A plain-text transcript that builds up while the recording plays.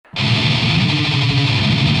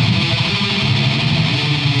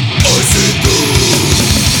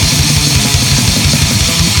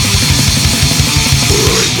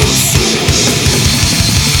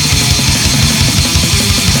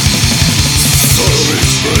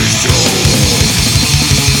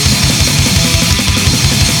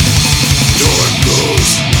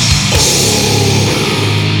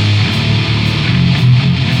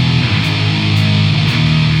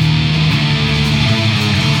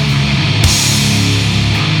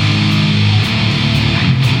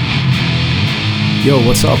Yo,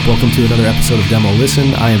 what's up? Welcome to another episode of Demo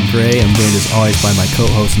Listen. I am Gray. I'm joined as always by my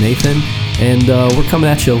co-host Nathan. And we're coming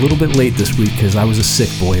at you a little bit late this week because I was a sick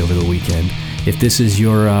boy over the weekend. If this is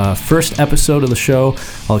your first episode of the show,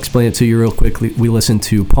 I'll explain it to you real quickly. We listen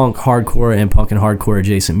to punk, hardcore, and punk and hardcore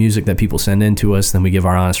adjacent music that people send in to us. Then we give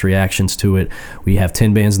our honest reactions to it. We have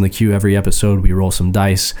 10 bands in the queue every episode. We roll some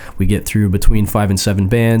dice. We get through between 5 and 7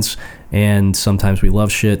 bands. And sometimes we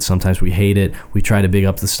love shit, sometimes we hate it. We try to big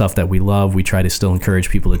up the stuff that we love. We try to still encourage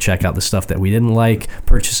people to check out the stuff that we didn't like,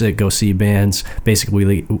 purchase it, go see bands.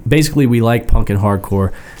 Basically we like punk and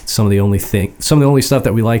hardcore. Some of the only stuff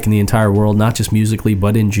that we like in the entire world, not just musically,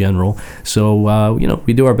 but in general. So,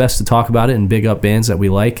 we do our best to talk about it and big up bands that we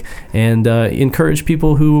like and encourage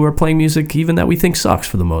people who are playing music even that we think sucks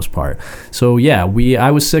for the most part. So, yeah,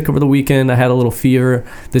 I was sick over the weekend. I had a little fever.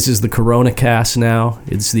 This is the Corona Cast now.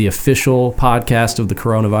 It's the official podcast of the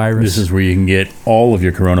coronavirus. This is where you can get all of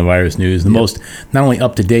your coronavirus news, the most, not only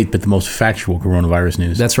up to date, but the most factual coronavirus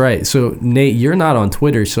news. That's right. So, Nate, you're not on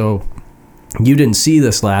Twitter, so you didn't see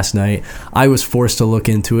this last night. I was forced to look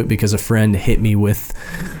into it because a friend hit me with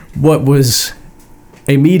what was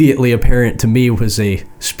immediately apparent to me was a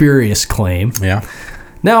spurious claim. Yeah.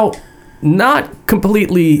 Now, not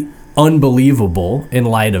completely unbelievable in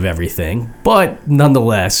light of everything, but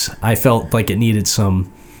nonetheless, I felt like it needed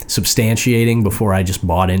some substantiating before I just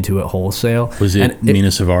bought into it wholesale. Was it Nina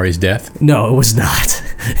Savari's death? No, it was not.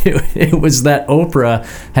 It was that Oprah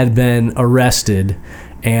had been arrested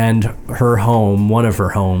and her home, one of her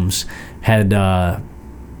homes, had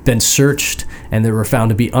been searched and there were found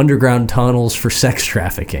to be underground tunnels for sex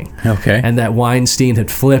trafficking. Okay. And that Weinstein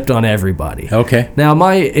had flipped on everybody. Okay. Now,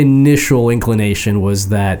 my initial inclination was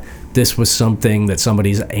that this was something that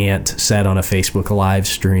somebody's aunt said on a Facebook live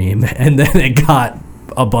stream, and then it got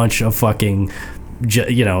a bunch of fucking,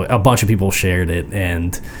 a bunch of people shared it,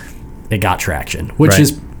 and it got traction, which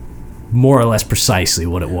is more or less precisely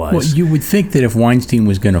what it was. Well, you would think that if Weinstein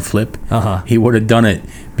was going to flip, he would have done it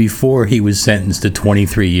before he was sentenced to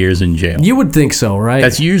 23 years in jail. You would think so, right?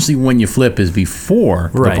 That's usually when you flip, is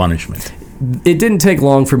before the punishment. It didn't take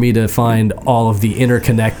long for me to find all of the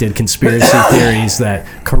interconnected conspiracy theories that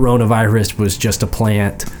coronavirus was just a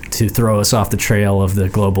plant to throw us off the trail of the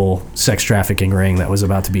global sex trafficking ring that was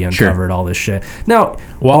about to be uncovered, all this shit. Now,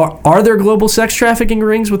 are there global sex trafficking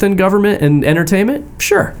rings within government and entertainment?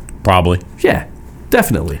 Sure. Probably. Yeah,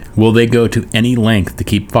 definitely. Will they go to any length to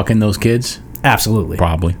keep fucking those kids? Absolutely.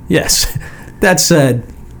 Probably. Yes. That said,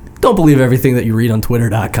 don't believe everything that you read on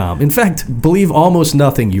Twitter.com. In fact, believe almost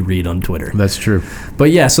nothing you read on Twitter. That's true.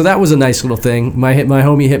 But yeah, so that was a nice little thing. My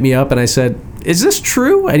homie hit me up and I said, "Is this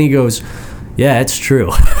true?" And he goes, "Yeah, it's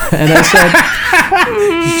true." And I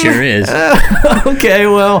said, "Sure is." Okay,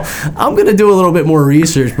 well, I'm going to do a little bit more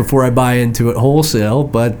research before I buy into it wholesale,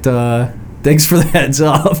 but thanks for the heads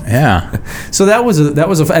up. Yeah. So that was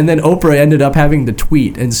and then Oprah ended up having to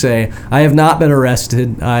tweet and say, "I have not been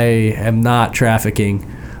arrested. I am not trafficking.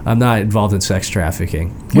 I'm not involved in sex trafficking,"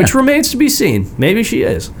 which remains to be seen. Maybe she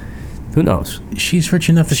is. Who knows? She's rich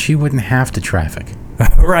enough that she wouldn't have to traffic.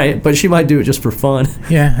 Right, but she might do it just for fun.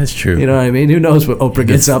 Yeah, that's true. You know what I mean? Who knows what Oprah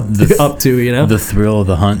gets up to, you know? The thrill of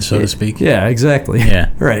the hunt, so to speak. Yeah, exactly. Yeah.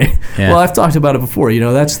 Right. Yeah. Well, I've talked about it before.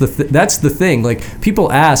 That's the thing. Like,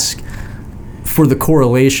 people ask for the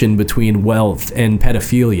correlation between wealth and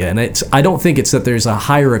pedophilia, and I don't think it's that there's a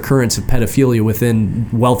higher occurrence of pedophilia within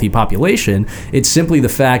wealthy population. It's simply the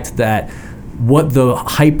fact that what the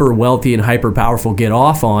hyper wealthy and hyper powerful get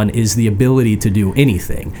off on is the ability to do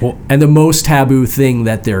anything. Well, and the most taboo thing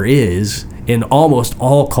that there is in almost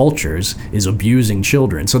all cultures is abusing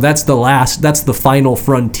children. So that's the final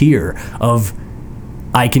frontier of,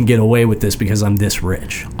 I can get away with this because I'm this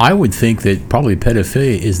rich. I would think that probably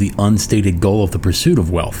pedophilia is the unstated goal of the pursuit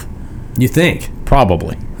of wealth. You think?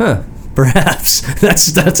 Probably. Huh. Perhaps.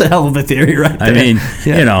 That's a hell of a theory right there. I mean,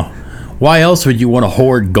 why else would you want to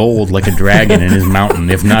hoard gold like a dragon in his mountain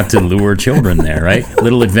if not to lure children there, right?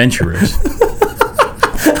 Little adventurers.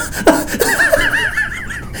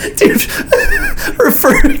 Dude,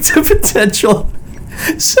 referring to potential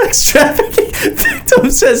sex trafficking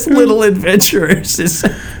victims as little adventurers is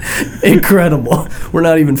incredible. We're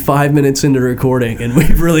not even 5 minutes into recording and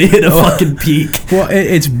we've really hit a fucking peak. Well,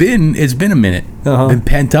 it's been a minute. Been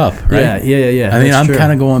pent up, right? Yeah. I mean, I'm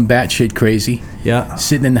kind of going batshit crazy. Yeah.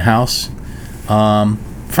 Sitting in the house.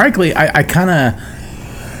 Frankly, I kind of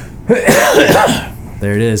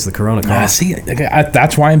There it is, the Corona cough. See,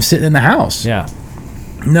 that's why I'm sitting in the house. Yeah.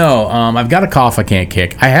 No, I've got a cough I can't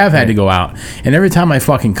kick. I have had to go out, and every time I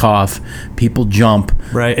fucking cough, people jump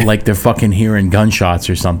Right. like they're fucking hearing gunshots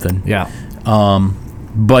or something. Yeah.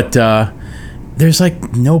 But there's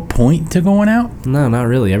like no point to going out. No, not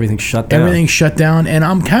really. Everything's shut down. Everything's shut down, and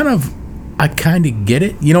I kind of get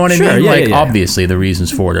it. You know what I Sure, mean? yeah, Like, yeah. obviously, the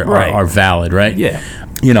reasons for it Right. are valid, right? Yeah.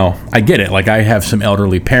 You know, I get it. Like, I have some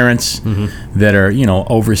elderly parents that are,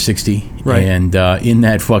 over 60 Right. and in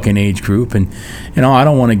that fucking age group. And, I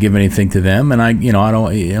don't want to give anything to them. And I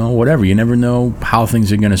don't, whatever. You never know how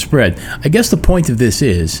things are going to spread. I guess the point of this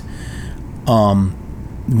is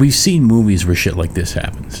we've seen movies where shit like this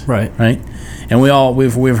happens. Right. Right? And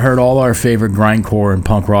we've heard all our favorite grindcore and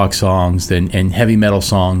punk rock songs and heavy metal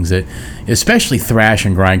songs that, especially thrash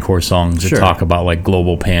and grindcore songs Sure. that talk about like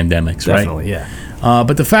global pandemics, right? Definitely, yeah.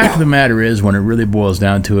 But the fact of the matter is, when it really boils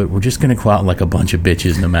down to it, we're just going to go out like a bunch of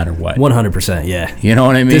bitches no matter what. 100%, yeah. You know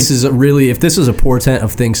what I mean? This is if this is a portent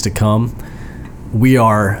of things to come, we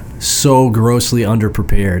are so grossly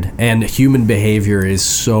underprepared, and human behavior is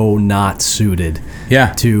so not suited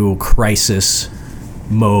to crisis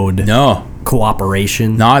mode No,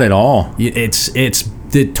 cooperation. not at all. It's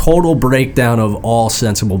the total breakdown of all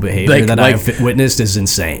sensible behavior that I've witnessed is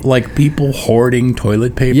insane. Like people hoarding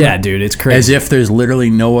toilet paper. Yeah, dude, it's crazy. As if there's literally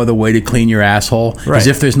no other way to clean your asshole. Right. As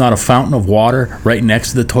if there's not a fountain of water right next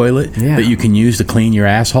to the toilet Yeah. that you can use to clean your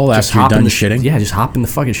asshole after you're done shitting. Yeah, just hop in the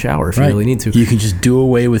fucking shower if Right. you really need to. You can just do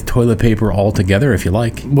away with toilet paper altogether if you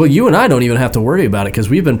like. Well, you and I don't even have to worry about it because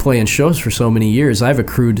we've been playing shows for so many years. I've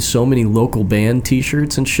accrued so many local band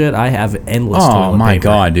T-shirts and shit. I have endless toilet Oh my paper.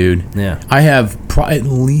 god, dude! Yeah. I have at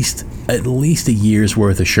least a year's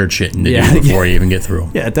worth of shirt shitting to Yeah. do before you even get through.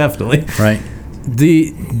 Yeah, definitely. Right.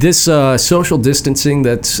 This social distancing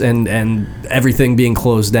and everything being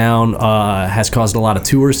closed down has caused a lot of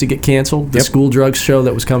tours to get canceled. The Yep. School Drugs show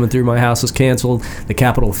that was coming through my house is canceled. The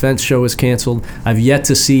Capital Offense show is canceled. I've yet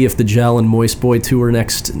to see if the Gel and Moist Boy tour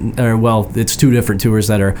it's two different tours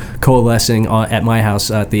that are coalescing at my house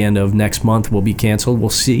at the end of next month will be canceled. We'll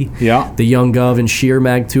see. Yeah. The Young Gov and Sheer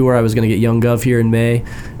Mag tour, I was going to get Young Gov here in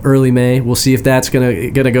early May. We'll see if that's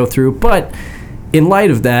going to go through. But in light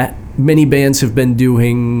of that, many bands have been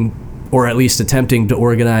doing, or at least attempting to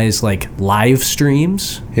organize, like live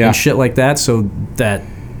streams and shit like that, so that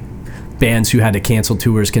bands who had to cancel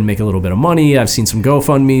tours can make a little bit of money. I've seen some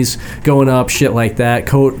GoFundMes going up, shit like that.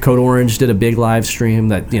 Code Orange did a big live stream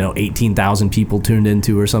that 18,000 people tuned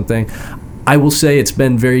into or something. I will say it's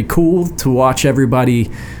been very cool to watch everybody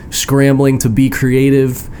scrambling to be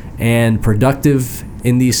creative and productive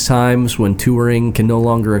in these times when touring can no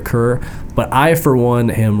longer occur. But I, for one,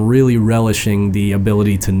 am really relishing the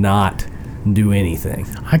ability to not do anything.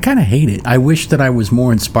 I kind of hate it. I wish that I was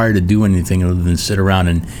more inspired to do anything other than sit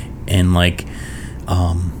around and like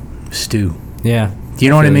stew. Yeah. Do you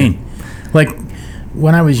know what I mean? Like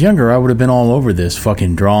when I was younger, I would have been all over this,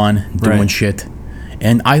 fucking drawing, doing shit.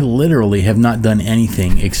 And I literally have not done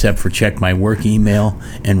anything except for check my work email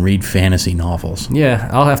and read fantasy novels. Yeah,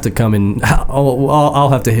 I'll have to come in. I'll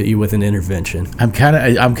have to hit you with an intervention. I'm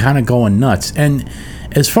kind of going nuts. And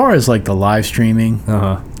as far as like the live streaming,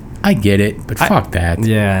 I get it, but fuck that.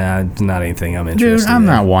 Yeah, not anything I'm interested Dude, I'm in.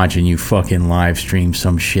 not watching you fucking live stream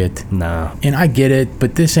some shit. No. And I get it,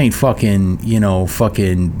 but this ain't fucking,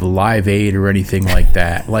 fucking Live Aid or anything like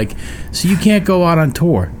that. Like, so you can't go out on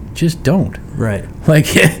tour. Just don't. Right.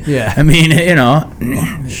 Like, Yeah. I mean,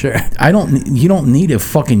 Sure. you don't need a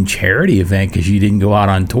fucking charity event because you didn't go out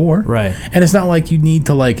on tour. Right. And it's not like you need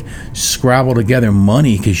to like scrabble together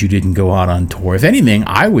money because you didn't go out on tour. If anything,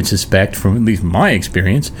 I would suspect, from at least my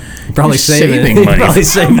experience, Probably you're saving money probably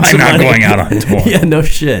saving by some not money. going out on tour. Yeah, no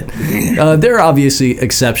shit. There are obviously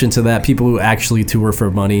exceptions to that. People who actually tour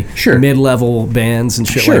for money. Sure. Mid-level bands and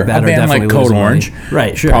shit Sure, like that a are band definitely like Code losing money. Orange,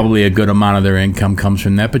 Right, sure. Probably a good amount of their income comes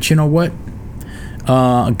from that. But you know what?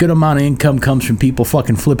 A good amount of income comes from people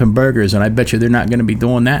fucking flipping burgers, and I bet you they're not going to be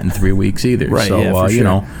doing that in 3 weeks either. Right, So, yeah, for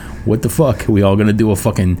sure. what the fuck? Are we all going to do a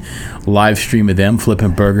fucking live stream of them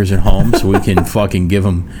flipping burgers at home so we can fucking give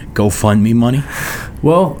them GoFundMe money?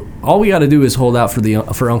 Well, all we got to do is hold out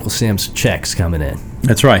for Uncle Sam's checks coming in.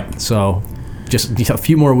 That's right. So just a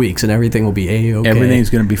few more weeks and everything will be A-okay. Everything's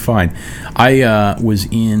going to be fine. I was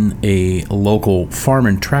in a local farm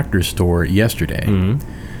and tractor store yesterday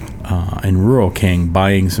in Rural King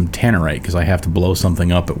buying some tannerite because I have to blow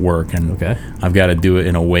something up at work, and I've got to do it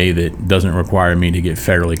in a way that doesn't require me to get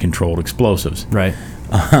federally controlled explosives. Right.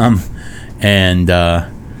 And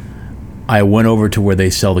I went over to where they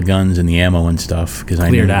sell the guns and the ammo and stuff because I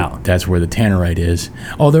knew out. That's where the tannerite is.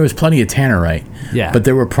 Oh, there was plenty of tannerite. Yeah. But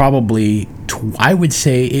there were probably, I would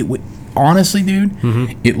say it would. Honestly, dude,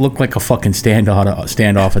 it looked like a fucking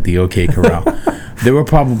standoff at the OK Corral. There were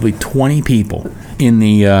probably 20 people in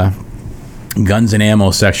the guns and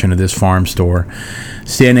ammo section of this farm store,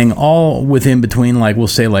 standing all within between, like, we'll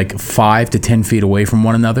say, like 5 to 10 feet away from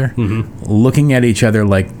one another, looking at each other,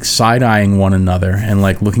 like side-eyeing one another, and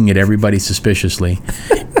like looking at everybody suspiciously.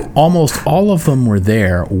 Almost all of them were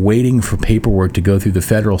there waiting for paperwork to go through the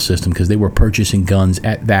federal system because they were purchasing guns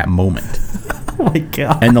at that moment. Oh my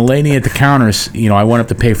God. And the lady at the counters, I went up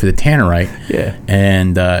to pay for the tannerite. Yeah.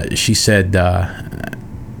 And she said,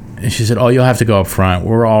 oh, you'll have to go up front.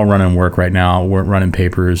 We're all running work right now. We're running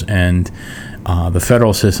papers. And the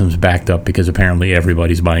federal system's backed up because apparently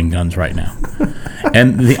everybody's buying guns right now.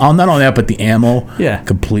 And not only that, but the ammo,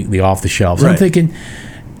 completely off the shelves. Right. I'm thinking,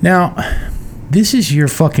 now, this is your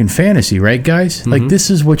fucking fantasy, right, guys? Like, this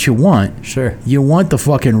is what you want. Sure. You want the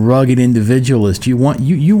fucking rugged individualist. You want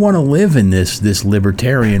to live in this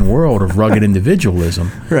libertarian world of rugged individualism.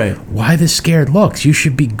 Right. Why the scared looks? You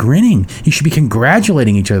should be grinning. You should be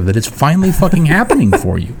congratulating each other that it's finally fucking happening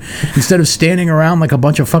for you, instead of standing around like a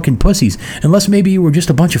bunch of fucking pussies. Unless maybe you were just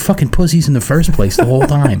a bunch of fucking pussies in the first place the whole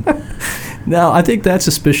time. Now, I think that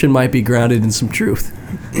suspicion might be grounded in some truth.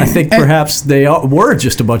 I think perhaps they were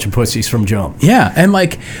just a bunch of pussies from jump. Yeah, and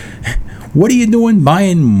like, what are you doing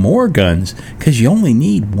buying more guns? Because you only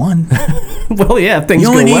need one. Well, yeah, if things you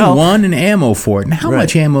only go need well. one and ammo for it. And how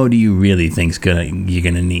much ammo do you really think you're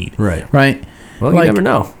gonna need? Right. Right. Well, you never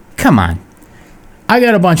know. Come on, I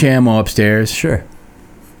got a bunch of ammo upstairs. Sure.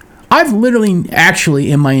 I've literally,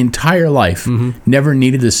 actually, in my entire life, never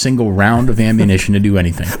needed a single round of ammunition to do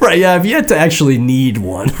anything. Right, yeah, I've yet to actually need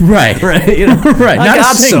one. Right. Right, right. I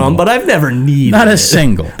got some, but I've never needed Not it. a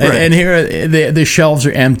single. Right. And here, the shelves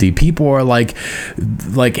are empty. People are like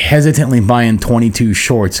hesitantly buying 22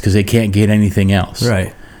 shorts because they can't get anything else.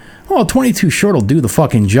 Right. Well, 22 short will do the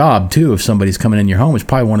fucking job, too, if somebody's coming in your home. It's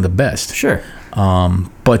probably one of the best. Sure.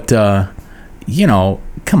 But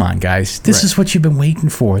come on, guys. This is what you've been waiting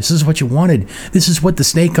for. This is what you wanted. This is what the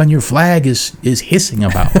snake on your flag is hissing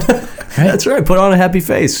about. Right? That's right. Put on a happy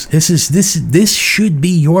face. This should be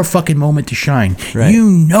your fucking moment to shine. Right.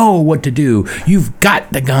 You know what to do. You've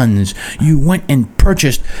got the guns. You went and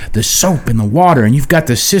purchased the soap and the water, and you've got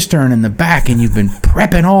the cistern in the back, and you've been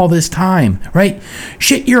prepping all this time, right?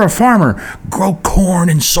 Shit, you're a farmer. Grow corn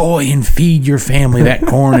and soy and feed your family that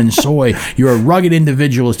corn and soy. You're a rugged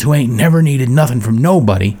individualist who ain't never needed nothing from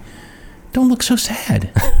nobody. Don't look so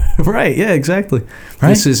sad. Right, yeah, exactly. Right?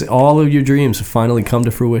 This is all of your dreams have finally come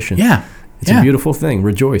to fruition. Yeah. It's a beautiful thing.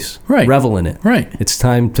 Rejoice. Right. Revel in it. Right. It's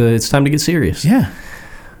time to get serious. Yeah.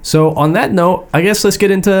 So on that note, I guess let's get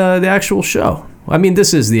into the actual show. I mean,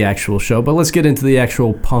 this is the actual show, but let's get into the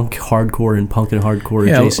actual punk hardcore and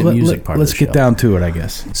adjacent music part of the show. Let's get down to it, I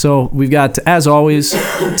guess. So we've got, as always,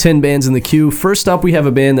 10 bands in the queue. First up, we have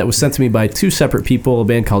a band that was sent to me by two separate people, a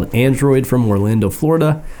band called Android from Orlando,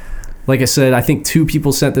 Florida. Like I said, I think two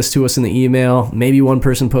people sent this to us in the email. Maybe one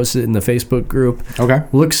person posted it in the Facebook group. Okay.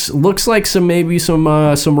 Looks like some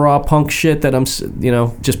raw punk shit that I'm,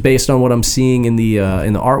 just based on what I'm seeing in the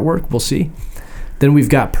artwork. We'll see. Then we've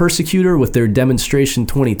got Persecutor with their Demonstration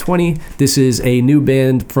 2020. This is a new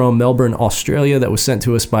band from Melbourne, Australia that was sent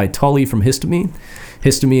to us by Tully from Histamine.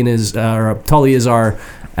 Histamine is Tully is our,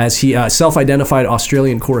 as he self-identified,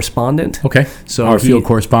 Australian correspondent. Okay. So our field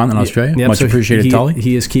correspondent in Australia. Yep, Much appreciated, Tully.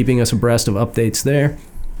 He is keeping us abreast of updates there.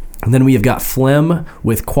 And then we have got Phlegm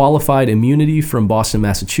with Qualified Immunity from Boston,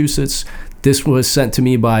 Massachusetts. This was sent to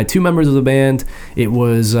me by two members of the band. It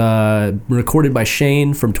was recorded by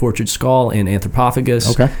Shane from Tortured Skull and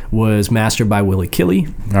Anthropophagus. Okay. Was mastered by Willie Killy.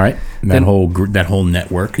 All right. That whole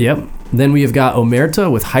network. Yep. Then we have got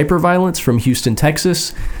Omerta with Hyperviolence from Houston,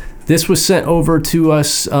 Texas. This was sent over to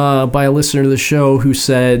us by a listener to the show who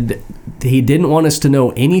said he didn't want us to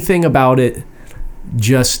know anything about it,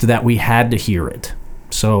 just that we had to hear it.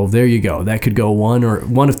 So there you go. That could go one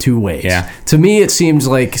of two ways. Yeah. To me, it seems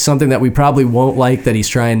like something that we probably won't like, that he's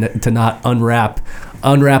trying to not unwrap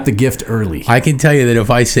the gift early. I can tell you that if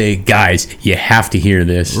I say, guys, you have to hear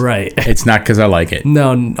this. Right. It's not because I like it.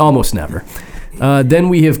 No, almost never. Then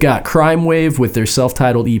we have got Crime Wave with their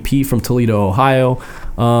self-titled EP from Toledo, Ohio.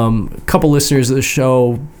 A couple listeners of the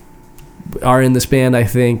show are in this band, I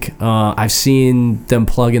think. I've seen them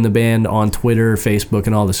plug in the band on Twitter, Facebook,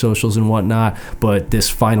 and all the socials and whatnot, but this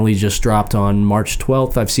finally just dropped on March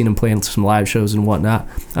 12th. I've seen them playing some live shows and whatnot.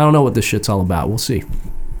 I don't know what this shit's all about. We'll see.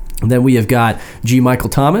 And then we have got G. Michael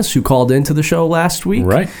Thomas, who called into the show last week.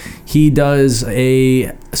 Right. He does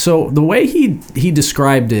so the way he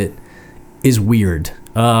described it is weird.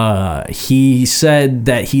 He said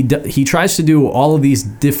that he tries to do all of these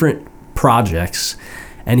different projects,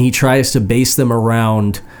 and he tries to base them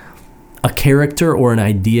around a character or an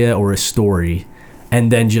idea or a story,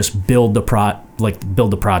 and then just build the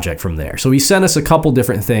project from there. So he sent us a couple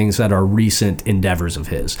different things that are recent endeavors of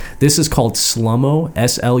his. This is called Slumo,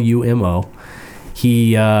 SLUMO.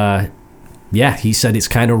 He said it's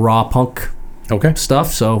kind of raw punk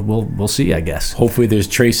stuff, so we'll see, I guess. Hopefully there's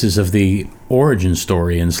traces of the origin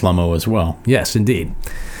story in Slumo as well. Yes, indeed.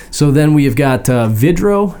 So then we have got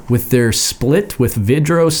Vidro with their split with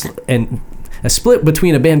Vidro and a split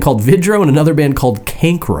between a band called Vidro and another band called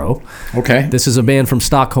Cancro. Okay. This is a band from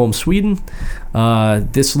Stockholm, Sweden.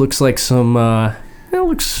 This looks like some. I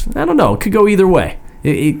don't know. It could go either way.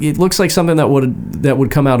 It looks like something that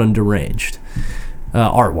would come out on Deranged,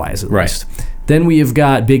 art-wise at least. Then we have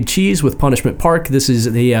got Big Cheese with Punishment Park. This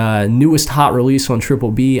is the newest hot release on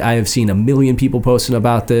Triple B. I have seen a million people posting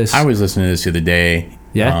about this. I was listening to this the other day.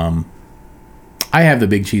 Yeah. I have the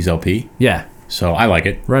Big Cheese LP. Yeah. So I like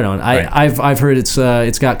it. Right on. I've heard it's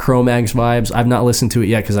got Cro-Mags vibes. I've not listened to it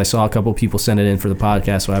yet because I saw a couple people send it in for the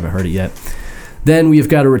podcast, so I haven't heard it yet. Then we've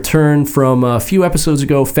got a return from a few episodes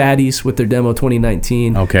ago, Fatties with their demo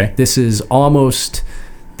 2019. Okay. This is almost.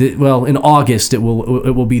 Well, in August it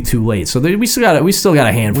will be too late. So we still got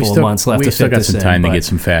a handful of months left to fit this in. We still got some time to get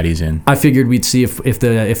some fatties in. I figured we'd see if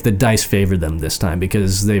the dice favored them this time,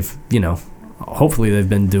 because they've hopefully they've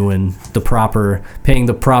been paying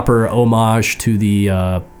the proper homage to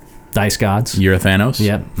the Dice Gods. Eurythanos.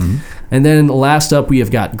 Yep. Mm-hmm. And then last up, we have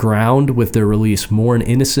got Ground with their release Mourn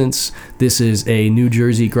Innocence. This is a New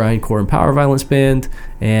Jersey grindcore and power violence band,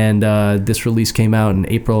 and this release came out in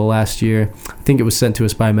April last year. I think it was sent to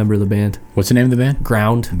us by a member of the band. What's the name of the band?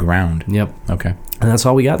 Ground. Yep. Okay. And that's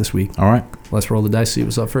all we got this week. All right. Let's roll the dice, see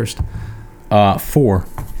what's up first. 4.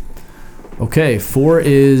 Okay, 4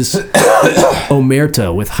 is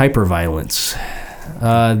Omerta with Hyperviolence.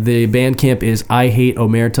 The Bandcamp is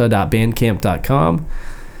ihateomerta.bandcamp.com.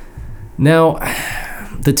 Now,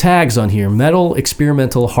 the tags on here: metal,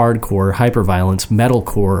 experimental, hardcore, hyperviolence,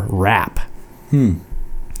 metalcore, rap.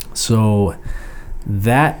 So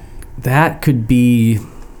that could be.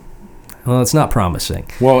 Well, it's not promising.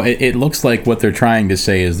 Well, it looks like what they're trying to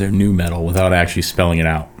say is they're new metal without actually spelling it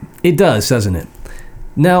out. It does, doesn't it?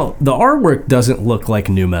 Now, the artwork doesn't look like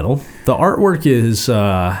new metal. The artwork is.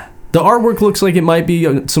 The artwork looks like it might be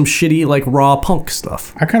some shitty, like, raw punk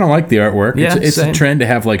stuff. I kind of like the artwork. Yeah, it's a trend to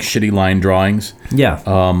have, like, shitty line drawings. Yeah.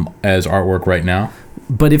 As artwork right now.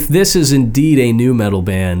 But if this is indeed a new metal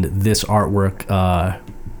band, this artwork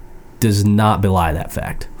does not belie that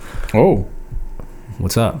fact. Oh.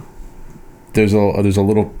 What's up? There's a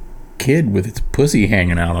little kid with its pussy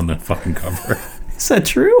hanging out on the fucking cover. Is that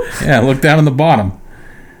true? Yeah, look down on the bottom.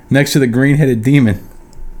 Next to the green-headed demon.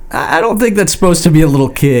 I don't think that's supposed to be a little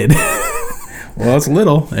kid. Well, it's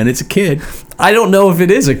little, and it's a kid. I don't know if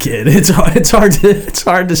it is a kid. It's hard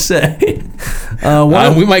to say.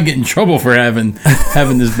 We might get in trouble for having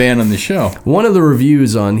this band on the show. One of the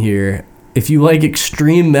reviews on here: if you like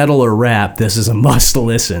extreme metal or rap, this is a must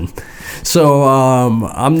listen. So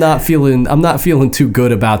I'm not feeling too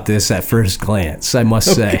good about this at first glance, I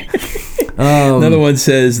must say. Another one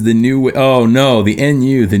says the new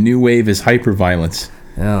wave is hyperviolence.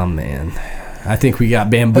 Oh, man. I think we got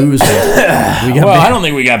bamboozled. I don't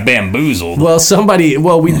think we got bamboozled. Well,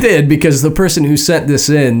 we did, because the person who sent this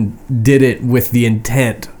in did it with the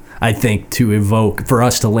intent, I think, for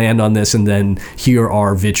us to land on this and then hear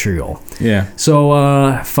our vitriol. Yeah. So,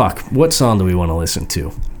 what song do we want to listen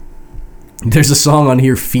to? There's a song on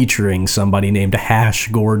here featuring somebody named Hash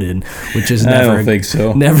Gordon, which is never. I don't think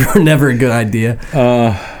so. Never a good idea.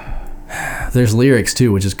 There's lyrics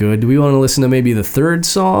too, which is good. Do we want to listen to maybe the third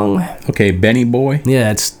song? Okay, Benny Boy.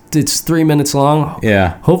 Yeah, it's 3 minutes long.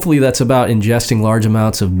 Yeah. Hopefully that's about ingesting large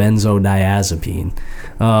amounts of benzodiazepine.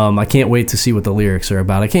 I can't wait to see what the lyrics are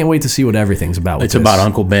about. I can't wait to see what everything's about. It's about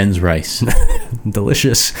Uncle Ben's rice.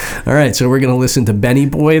 Delicious. All right, so we're going to listen to Benny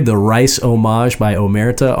Boy, the Rice Homage by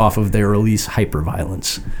Omerta, off of their release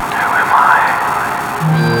Hyperviolence. Who am I?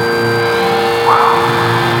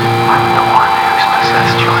 I'm the one who's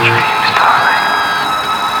possessed your dreams, darling.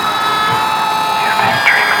 You've been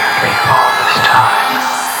dreaming of me all this time.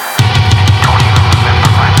 Don't even remember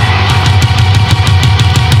my name.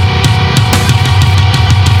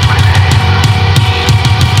 My name is...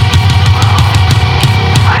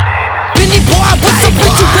 Benny boy, what's up with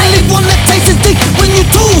you? Really wanna taste this dick? When you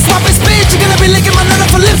do, swap and spit, you're gonna be licking my nut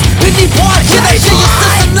for lips. Benny boy, shit, that shit, you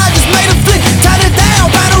still not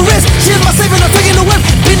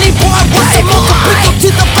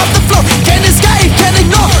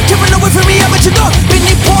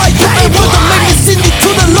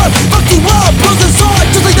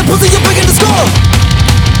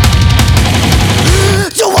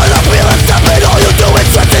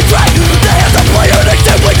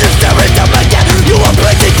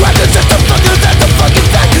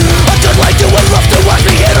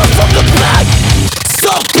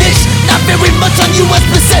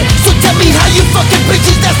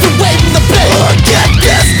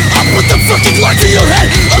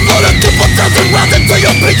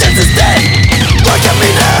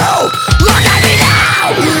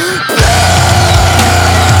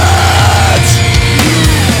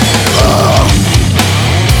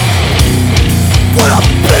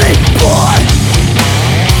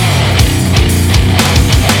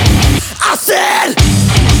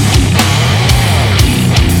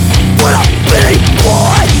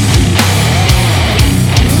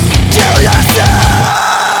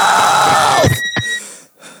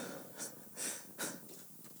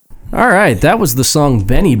right, that was the song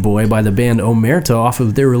Benny Boy by the band Omerta off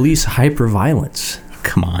of their release Hyperviolence.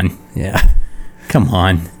 Come on. Yeah. Come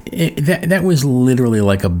on. That was literally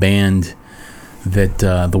like a band that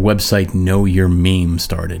the website Know Your Meme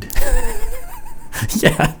started.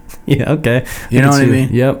 Yeah. Yeah, okay. You know what I mean?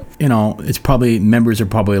 Yep. You know, it's probably, members are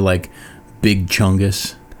probably like Big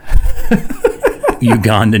Chungus,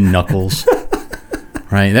 Ugandan Knuckles,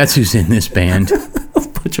 right? That's who's in this band.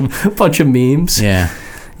 Bunch of memes. Yeah.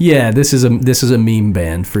 Yeah, this is a meme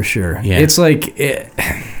band for sure. Yeah. It's like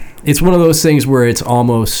it's one of those things where it's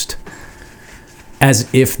almost as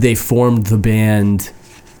if they formed the band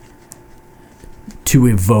to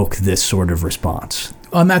evoke this sort of response.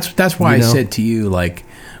 And that's why You know? I said to you, like,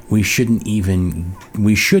 we should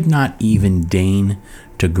not even deign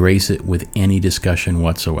to grace it with any discussion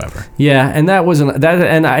whatsoever. Yeah, and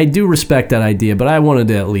and I do respect that idea, but I wanted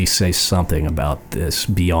to at least say something about this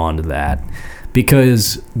beyond that.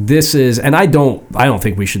 Because this is, and I don't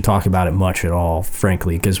think we should talk about it much at all,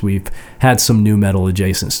 frankly, because we've had some new metal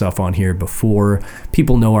adjacent stuff on here before.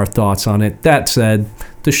 People know our thoughts on it. That said,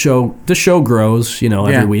 the show grows,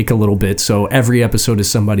 every week a little bit. So every episode is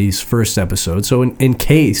somebody's first episode. So in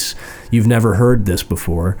case you've never heard this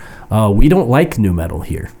before, we don't like new metal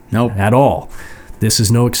here. Nope. At all. This is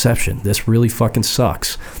no exception. This really fucking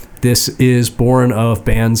sucks. This is born of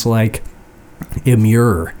bands like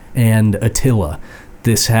Immure and Attila.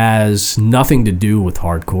 This has nothing to do with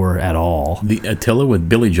hardcore at all. The Attila with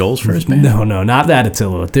Billy Joel's first band? No, not that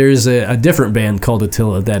Attila. There's a different band called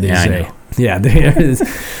Attila that is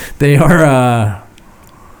they are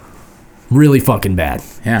really fucking bad.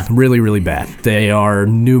 Yeah. Really, really bad. They are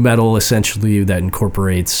new metal, essentially, that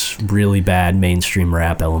incorporates really bad mainstream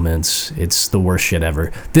rap elements. It's the worst shit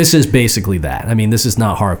ever. This is basically that. I mean, this is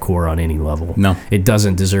not hardcore on any level. No. It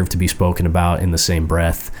doesn't deserve to be spoken about in the same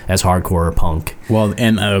breath as hardcore or punk. Well,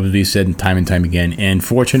 and we said time and time again, and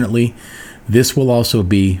fortunately, this will also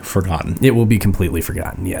be forgotten. It will be completely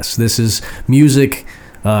forgotten, yes. This is music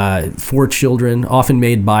for children, often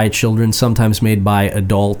made by children, sometimes made by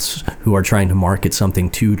adults who are trying to market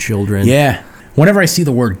something to children. Yeah. Whenever I see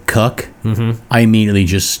the word cuck, I immediately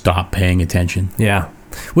just stop paying attention. Yeah.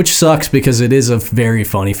 Which sucks because it is a very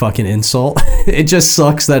funny fucking insult. It just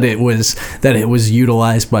sucks that it was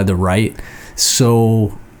utilized by the right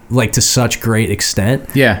so, like, to such great extent.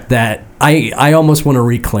 Yeah. That I almost want to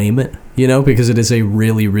reclaim it, because it is a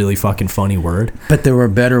really, really fucking funny word. But there were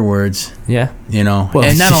better words. Yeah. Well,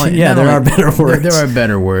 and there are better words. There are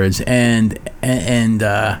better words, and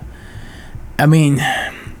I mean,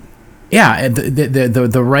 yeah,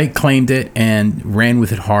 the right claimed it and ran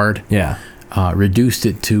with it hard. Yeah. Reduced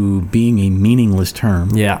it to being a meaningless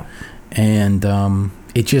term. Yeah. And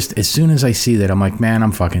it just, as soon as I see that, I'm like, man,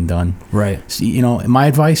 I'm fucking done. Right. So, my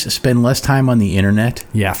advice: spend less time on the internet.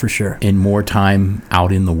 Yeah, for sure. And more time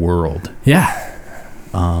out in the world. Yeah.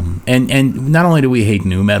 And not only do we hate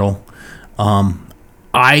new metal,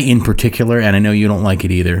 I in particular, and I know you don't like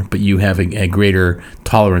it either, but you have a greater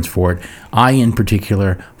tolerance for it. I in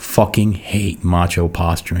particular fucking hate macho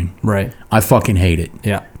posturing. Right. I fucking hate it.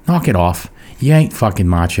 Yeah. Knock it off. You ain't fucking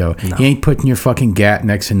macho. No. You ain't putting your fucking gat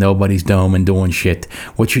next to nobody's dome and doing shit.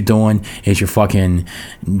 What you're doing is you're fucking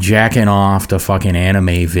jacking off to fucking anime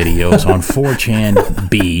videos on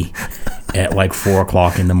 4chan B at like 4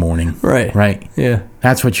 o'clock in the morning. Right. Right? Yeah.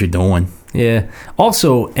 That's what you're doing. Yeah.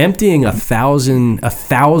 Also, emptying a thousand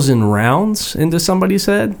rounds into somebody's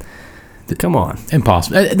head. Come on.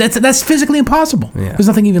 Impossible. That's physically impossible. Yeah. There's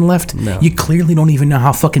nothing even left. No. You clearly don't even know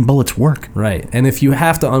how fucking bullets work. Right. And if you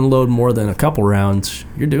have to unload more than a couple rounds,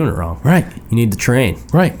 you're doing it wrong. Right. You need to train.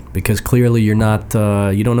 Right. Because clearly you're not,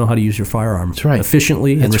 you don't know how to use your firearms That's right.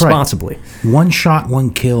 efficiently and That's right. responsibly. One shot,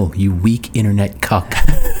 one kill, you weak internet cuck.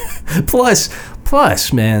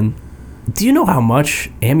 Plus, man, do you know how much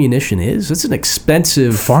ammunition is? It's an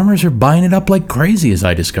expensive... Farmers are buying it up like crazy, as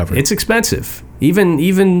I discovered. It's expensive.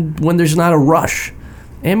 Even when there's not a rush.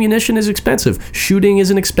 Ammunition is expensive. Shooting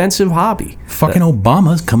is an expensive hobby. Fucking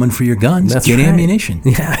Obama's coming for your guns. That's Get right. ammunition.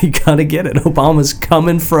 Yeah, you gotta get it. Obama's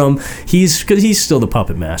coming from... Because he's still the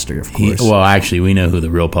puppet master, of course. Well, actually, we know who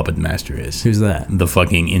the real puppet master is. Who's that? The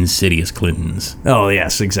fucking insidious Clintons. Oh,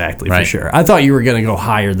 yes, exactly, Right. for sure. I thought you were gonna go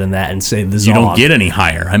higher than that and say the Zog. You don't get any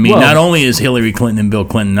higher. I mean, Well- not only is Hillary Clinton and Bill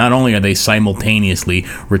Clinton, not only are they simultaneously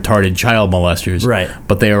retarded child molesters, Right.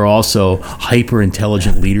 but they are also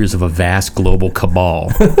hyper-intelligent leaders of a vast global cabal.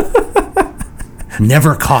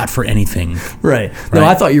 Never caught for anything. Right. No, Right.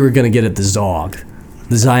 I thought you were gonna get at the Zog.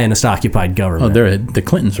 The Zionist-occupied Oh, government. the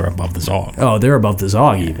Clintons are above the Zog. Oh, they're above the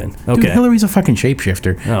Zog even. Okay. Dude, Hillary's a fucking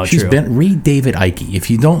shapeshifter. Oh, She's true. read David Icke. If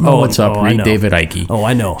you don't know what's up, I read know. David Icke. Oh,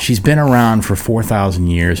 I know. She's been around for 4,000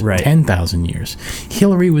 years, Right. 10,000 years.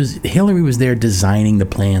 Hillary was there designing the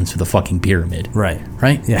plans for the fucking pyramid. Right.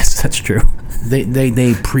 Right? Yes, that's true. They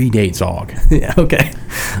predate Zog. Yeah, okay.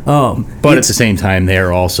 But at the same time,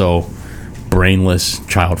 they're also brainless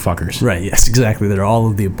child fuckers. Right, yes, exactly. They're all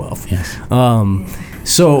of the above. Yes.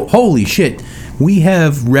 So, Holy shit. We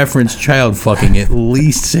have referenced child fucking at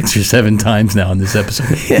least 6 or 7 times now in this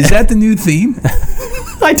episode. Is that the new theme?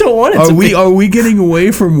 I don't want it to be. Are we getting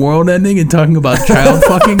away from world ending and talking about child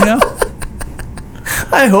fucking now?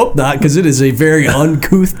 I hope not, because it is a very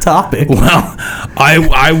uncouth topic. Well,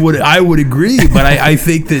 I would agree, but I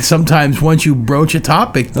think that sometimes once you broach a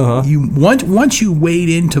topic, once you wade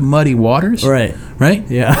into muddy waters, Right.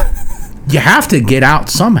 Yeah. you have to get out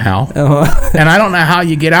somehow. And I don't know how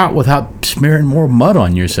you get out without smearing more mud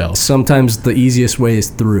on yourself. Sometimes the easiest way is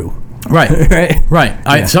through. Right.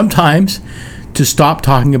 Right. Sometimes to stop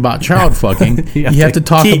talking about child fucking, You you have have to to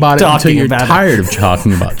talk keep about it until talking you're about it. tired of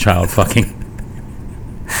talking about child fucking.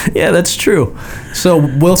 Yeah, that's true. So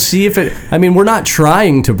we'll see if it... I mean, we're not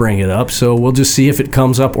trying to bring it up, so we'll just see if it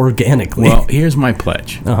comes up organically. Well, here's my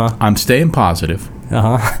pledge. I'm staying positive.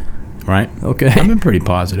 Right? Okay. I've been pretty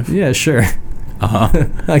positive. Yeah, sure.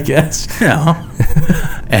 I guess. Yeah.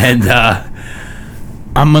 And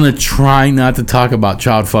I'm going to try not to talk about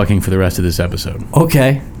child fucking for the rest of this episode.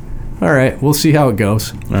 Okay. All right. We'll see how it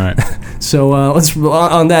goes. All right. So let's.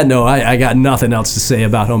 On that note, I got nothing else to say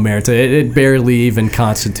about Omerta. It barely even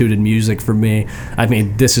constituted music for me. I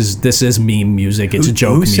mean, this is meme music. It's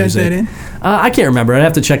joke music. Who sent that in? I can't remember. I'd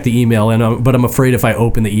have to check the email, but I'm afraid if I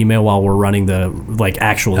open the email while we're running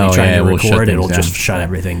actually trying to we'll shut record, things it'll down. just shut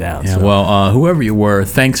everything down. Yeah, so. well, whoever you were,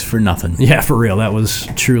 thanks for nothing. Yeah, for real. That was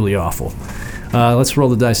truly awful. Let's roll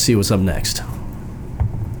the dice, see what's up next.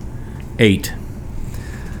 8.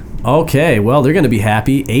 Okay, well, they're going to be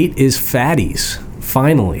happy. 8 is Fatties.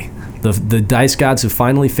 Finally. The dice gods have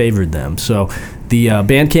finally favored them. So the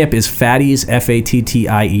Bandcamp is Fatties, Fatties.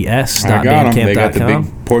 I got them. They got the Bandcamp.com.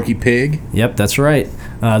 big Porky Pig. Yep, that's right.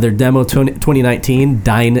 Their demo 2019,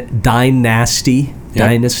 Dynasty. Yep.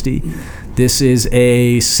 Dynasty. This is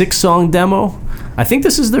a 6-song demo. I think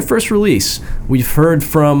this is their first release. We've heard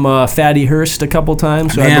from Fatty Hurst a couple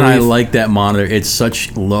times. So Man, I believe- like that monitor. It's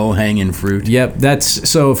such low-hanging fruit. Yep,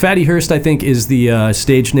 so Fatty Hurst, I think, is the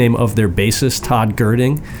stage name of their bassist, Todd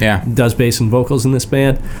Girding. Yeah. Does bass and vocals in this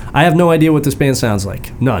band. I have no idea what this band sounds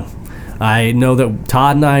like. None. I know that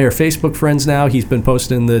Todd and I are Facebook friends now. He's been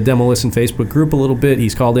posting in the Demo Listen Facebook group a little bit.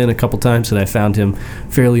 He's called in a couple times, and I found him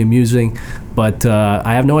fairly amusing. But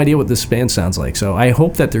I have no idea what this band sounds like, so I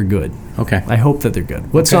hope that they're good. Okay. I hope that they're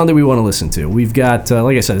good. What song do we want to listen to? We've got,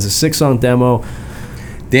 like I said, it's a 6-song demo.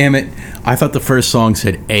 Damn it. I thought the first song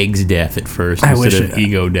said Eggs Death at first I wish instead of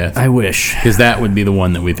Ego Death. I wish. Because that would be the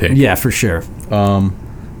one that we picked. Yeah, for sure.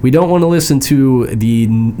 We don't want to listen to the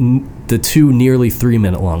 2 nearly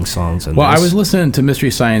 3-minute long songs. Well, I was listening to Mystery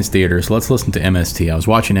Science Theater, so let's listen to MST. I was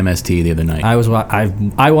watching MST the other night. I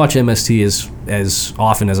watch MST as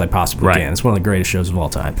often as I possibly Right. can. It's one of the greatest shows of all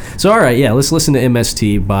time. So, all right, yeah, let's listen to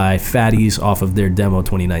MST by Fatties off of their demo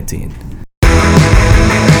 2019.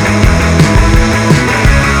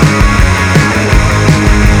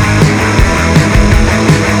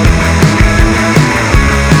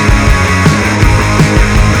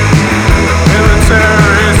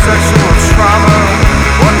 Military sexual trauma.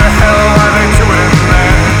 What the hell are they doing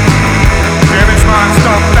there? Damaged minds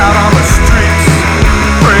dumped out on the streets.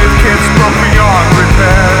 Brave kids broke beyond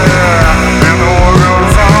repair. And the war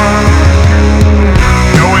goes on.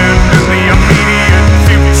 No end in the immediate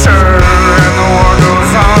future.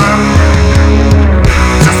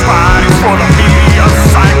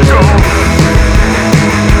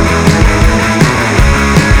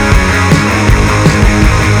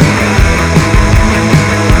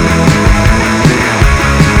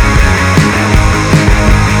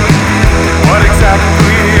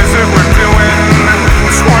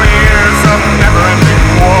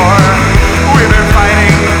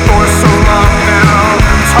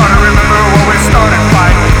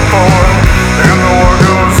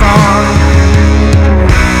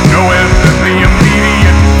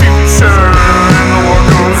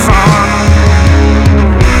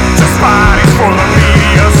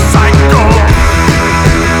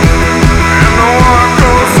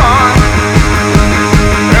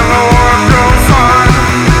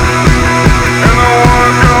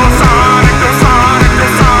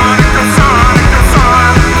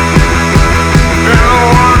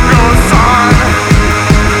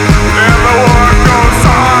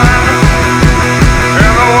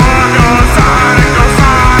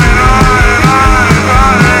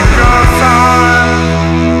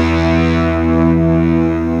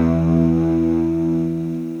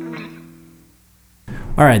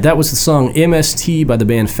 right, that was the song MST by the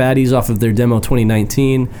band Fatties off of their demo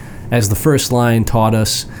 2019. As the first line taught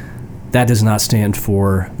us, that does not stand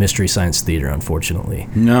for Mystery Science Theater, unfortunately.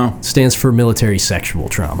 No. It stands for military sexual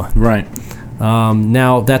trauma. Right.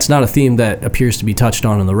 Now, that's not a theme that appears to be touched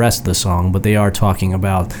on in the rest of the song, but they are talking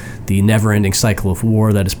about the never-ending cycle of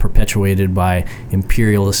war that is perpetuated by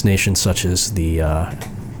imperialist nations such as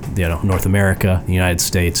North America, the United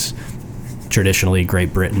States, traditionally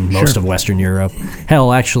Great Britain, most of Western Europe,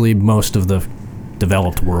 hell, actually most of the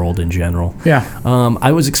developed world in general. Yeah.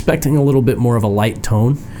 I was expecting a little bit more of a light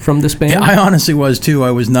tone from this band. Yeah, I honestly was too.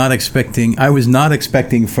 I was not expecting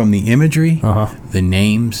from the imagery, the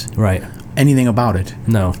names, right, anything about it.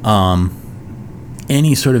 No.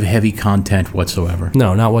 Any sort of heavy content whatsoever.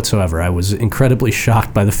 No, not whatsoever. I was incredibly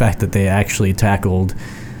shocked by the fact that they actually tackled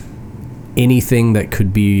anything that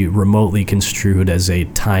could be remotely construed as a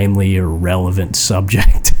timely or relevant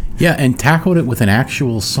subject. Yeah, and tackled it with an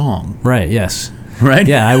actual song. Right, yes. Right?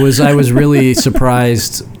 Yeah, I was really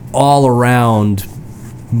surprised all around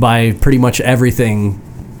by pretty much everything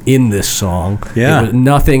in this song. Yeah.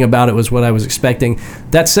 Nothing about it was what I was expecting.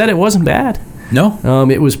 That said, it wasn't bad. No.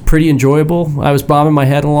 It was pretty enjoyable. I was bobbing my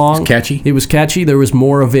head along. It's catchy. It was catchy. There was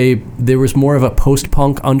more of a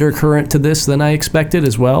post-punk undercurrent to this than I expected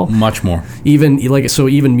as well. Much more. Even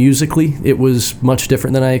musically, it was much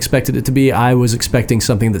different than I expected it to be. I was expecting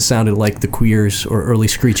something that sounded like the Queers or early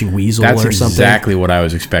Screeching Weasel That's or something. That's exactly what I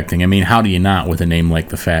was expecting. I mean, how do you not with a name like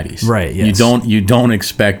the Fatties? Right. Yes. You don't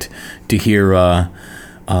expect to hear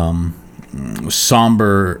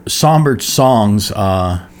somber songs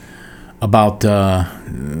about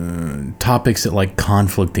topics that like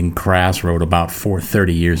Conflict and Crass wrote about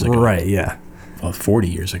 30 years ago. Right, yeah. Well, 40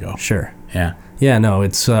 years ago. Sure. Yeah. Yeah, no,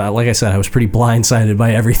 it's like I said, I was pretty blindsided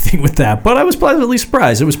by everything with that, but I was pleasantly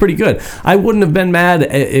surprised. It was pretty good. I wouldn't have been mad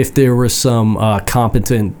if there was some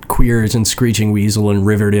competent Queers and Screeching Weasel and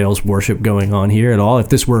Riverdale's worship going on here at all. If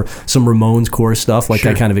this were some Ramones core stuff like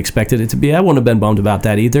I kind of expected it to be, I wouldn't have been bummed about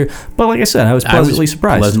that either. But like I said, I was pleasantly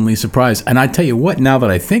surprised. Pleasantly surprised. And I tell you what, now that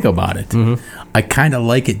I think about it, I kind of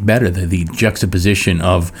like it better, the juxtaposition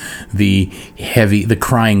of the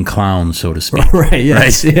crying clown, so to speak. Right,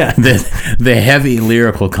 yes, right? Yeah. The heavy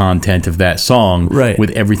lyrical content of that song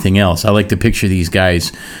with everything else. I like to picture these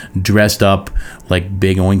guys dressed up like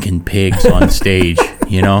big oinking pigs on stage,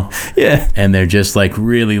 you know? Yeah. And they're just like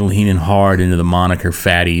really leaning hard into the moniker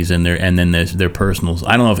Fatties and then there's their personals.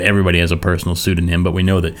 I don't know if everybody has a personal pseudonym, but we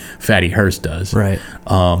know that Fatty Hearst does. Right.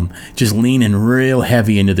 Just leaning real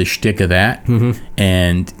heavy into the shtick of that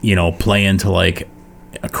and, playing to like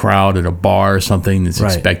a crowd at a bar or something that's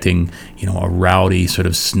expecting, a rowdy, sort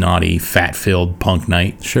of snotty, fat-filled punk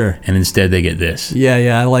night. Sure. And instead they get this.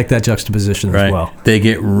 Yeah, I like that juxtaposition as well. They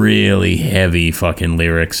get really heavy fucking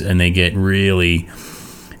lyrics, and they get really,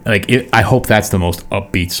 I hope that's the most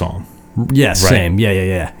upbeat song. Yes, same.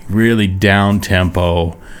 Yeah. Really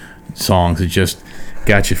down-tempo songs that just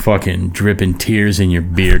got you fucking dripping tears in your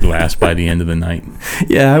beer glass by the end of the night.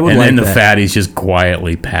 Yeah, I would like that. And then the Fatties just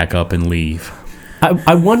quietly pack up and leave.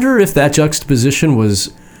 I wonder if that juxtaposition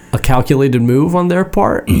was a calculated move on their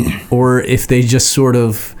part, or if they just sort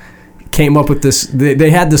of came up with this.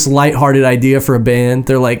 They had this lighthearted idea for a band.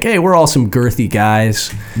 They're like, hey, we're all some girthy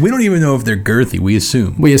guys. We don't even know if they're girthy. We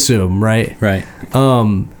assume, right? Right.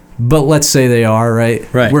 But let's say they are, right?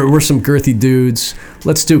 Right. We're some girthy dudes.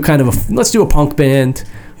 Let's do a punk band.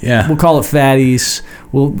 Yeah. We'll call it Fatties.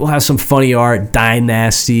 We'll have some funny art, Die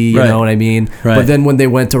Nasty, you know what I mean? Right. But then when they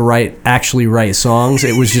went to actually write songs,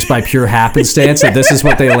 it was just by pure happenstance that this is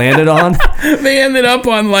what they landed on. They ended up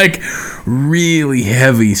on like really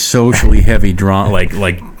heavy, socially heavy drama,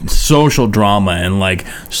 like social drama and like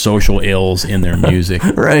social ills in their music.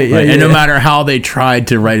 Right. Yeah, and no matter how they tried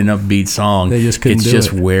to write an upbeat song, they just couldn't do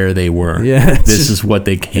it. Where they were. Yeah. This is what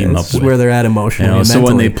they came up with. This is where they're at emotionally. And so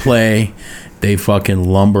when they play, they fucking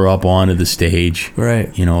lumber up onto the stage.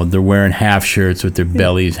 Right. They're wearing half shirts with their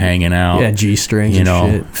bellies hanging out. Yeah, G-strings and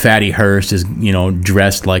shit. Fatty Hearst is,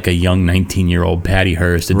 dressed like a young 19-year-old Patty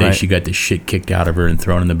Hearst the day she got the shit kicked out of her and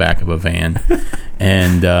thrown in the back of a van.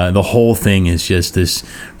 And the whole thing is just this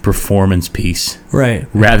performance piece. Right.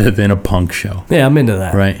 Rather than a punk show. Yeah, I'm into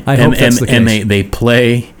that. Right. I hope that's the case. And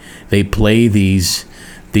they play these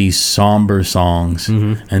somber songs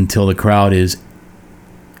until the crowd is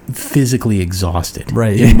physically exhausted,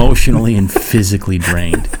 right? Emotionally and physically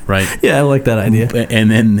drained, right? Yeah, I like that idea.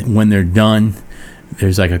 And then when they're done,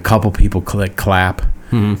 there's like a couple people that clap,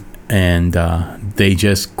 and they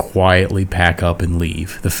just quietly pack up and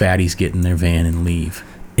leave. The Fatties get in their van and leave.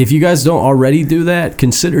 If you guys don't already do that,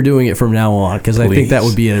 consider doing it from now on, because I think that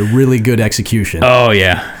would be a really good execution. Oh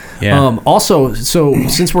yeah. Yeah. Also, so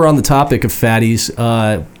since we're on the topic of fatties,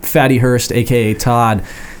 Fatty Hurst, aka Todd,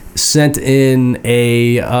 sent in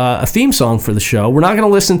a theme song for the show. We're not going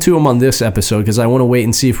to listen to him on this episode because I want to wait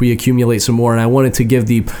and see if we accumulate some more. And I wanted to give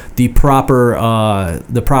the proper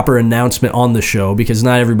announcement on the show because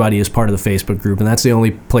not everybody is part of the Facebook group, and that's the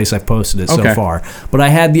only place I've posted it so far. But I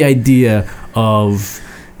had the idea of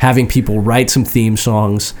having people write some theme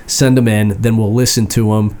songs, send them in, then we'll listen to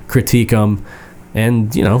them, critique them,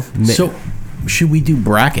 and So, should we do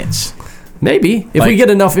brackets? Maybe if we get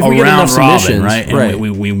enough submissions, right? And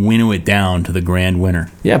we winnow it down to the grand winner.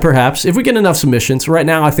 Yeah, perhaps if we get enough submissions. Right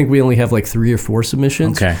now, I think we only have like 3 or 4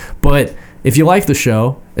 submissions. Okay, but if you like the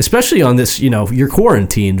show, especially on this, you're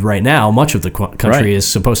quarantined right now. Much of the country is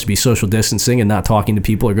supposed to be social distancing and not talking to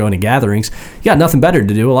people or going to gatherings. You got nothing better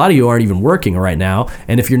to do. A lot of you aren't even working right now,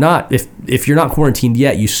 and if you're not quarantined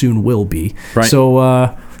yet, you soon will be. Right.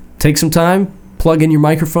 So take some time, plug in your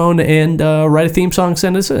microphone, and write a theme song.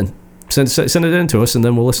 Send us in. Send it in to us, and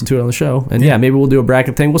then we'll listen to it on the show. And maybe we'll do a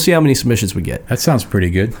bracket thing. We'll see how many submissions we get. That sounds pretty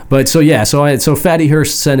good. But so Fatty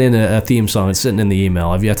Hurst sent in a theme song. It's sitting in the email.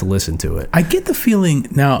 I've yet to listen to it. I get the feeling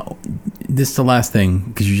now. This is the last thing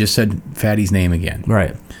because you just said Fatty's name again.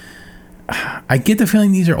 Right. I get the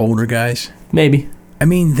feeling these are older guys. Maybe. I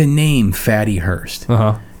mean, the name Fatty Hurst.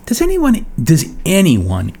 Uh-huh. Does anyone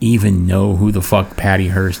even know who the fuck Patty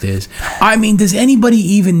Hearst is? I mean, does anybody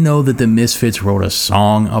even know that the Misfits wrote a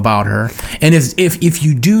song about her? And if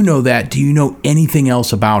you do know that, do you know anything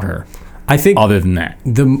else about her? I think other than that,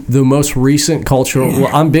 the most recent cultural.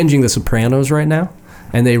 Well, I'm binging The Sopranos right now,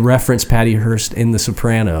 and they reference Patty Hearst in The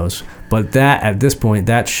Sopranos. But that at this point,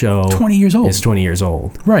 that show 20 years old. Is 20 years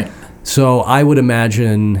old. Right. So I would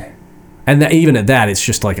imagine. And even at that, it's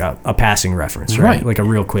just like a passing reference, right? Like a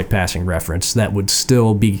real quick passing reference that would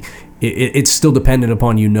still be... It's still dependent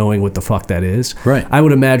upon you knowing what the fuck that is. Right. I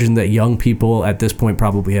would imagine that young people at this point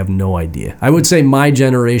probably have no idea. I would say my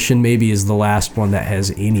generation maybe is the last one that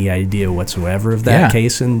has any idea whatsoever of that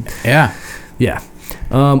case. And yeah.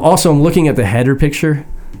 Also, I'm looking at the header picture.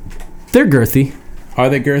 They're girthy. Are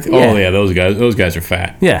they girthy? Yeah. Oh, yeah, those guys are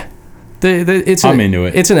fat. Yeah. I'm into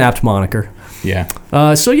it. It's an apt moniker. Yeah.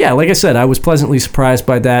 Like I said, I was pleasantly surprised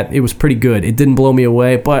by that. It was pretty good. It didn't blow me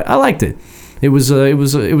away, but I liked it. It was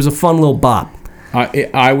a fun little bop.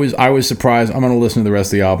 I was surprised. I'm going to listen to the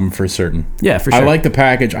rest of the album for certain. Yeah, for sure. I like the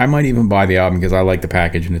package. I might even buy the album because I like the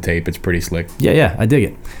package and the tape. It's pretty slick. Yeah, I dig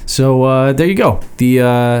it. So there you go.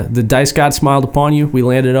 The dice god smiled upon you. We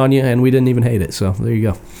landed on you, and we didn't even hate it. So there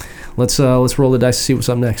you go. Let's roll the dice to see what's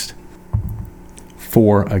up next.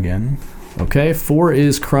 4 again. Okay, 4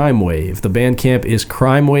 is Crime Wave. The Bandcamp is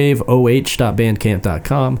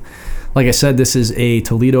crimewaveoh.bandcamp.com. Like I said, this is a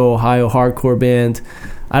Toledo, Ohio hardcore band.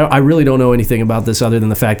 I really don't know anything about this other than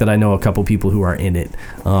the fact that I know a couple people who are in it.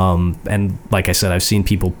 And like I said, I've seen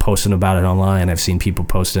people posting about it online. I've seen people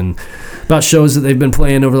posting about shows that they've been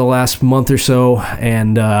playing over the last month or so.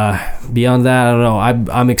 And beyond that, I don't know.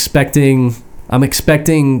 I'm expecting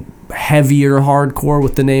heavier hardcore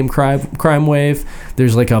with the name Crime Wave.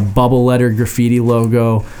 There's like a bubble letter graffiti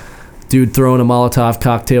logo. Dude throwing a Molotov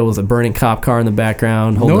cocktail with a burning cop car in the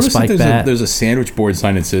background, holding a spike bat. There's a sandwich board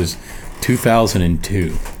sign that says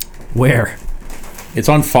 2002. Where? It's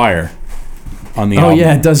on fire. On the album.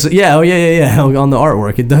 Yeah, it does. Yeah, on the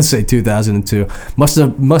artwork, it does say 2002. Must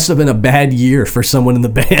have been a bad year for someone in the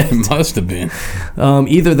band. It must have been.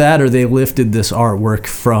 Either that, or they lifted this artwork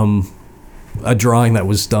from a drawing that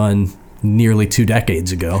was done nearly 2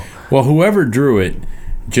 decades ago. Well, whoever drew it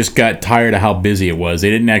just got tired of how busy it was.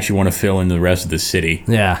 They didn't actually want to fill in the rest of the city.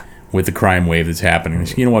 Yeah. With the crime wave that's happening.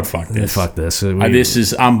 You know what? Fuck this. Fuck this.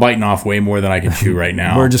 I'm biting off way more than I can chew right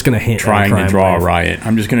now. We're just going to hit trying to draw a riot.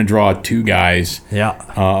 I'm just going to draw 2 guys,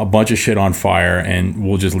 a bunch of shit on fire, and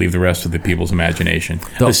we'll just leave the rest of the people's imagination.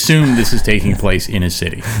 Assume this is taking place in a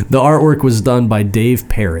city. The artwork was done by Dave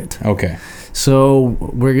Parrott. Okay. So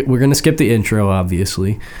we're going to skip the intro,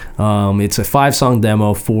 obviously. It's a 5-song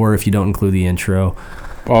demo, 4 if you don't include the intro.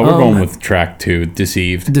 Well, we're going with track 2,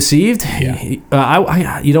 Deceived. Deceived? Yeah.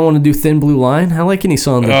 You don't want to do Thin Blue Line? I like any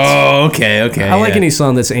song that's... okay. I like any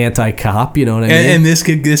song that's anti-cop, you know what I mean? And this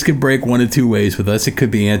could break one of 2 ways with us. It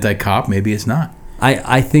could be anti-cop, maybe it's not.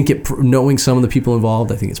 I think knowing some of the people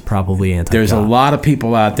involved, I think it's probably anti-cop. There's a lot of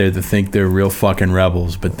people out there that think they're real fucking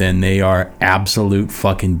rebels, but then they are absolute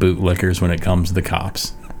fucking bootlickers when it comes to the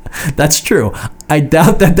cops. That's true. I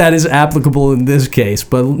doubt that is applicable in this case,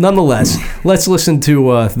 but nonetheless, let's listen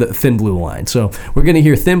to the Thin Blue Line. So we're going to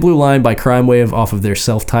hear Thin Blue Line by Crime Wave off of their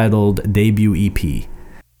self-titled debut EP.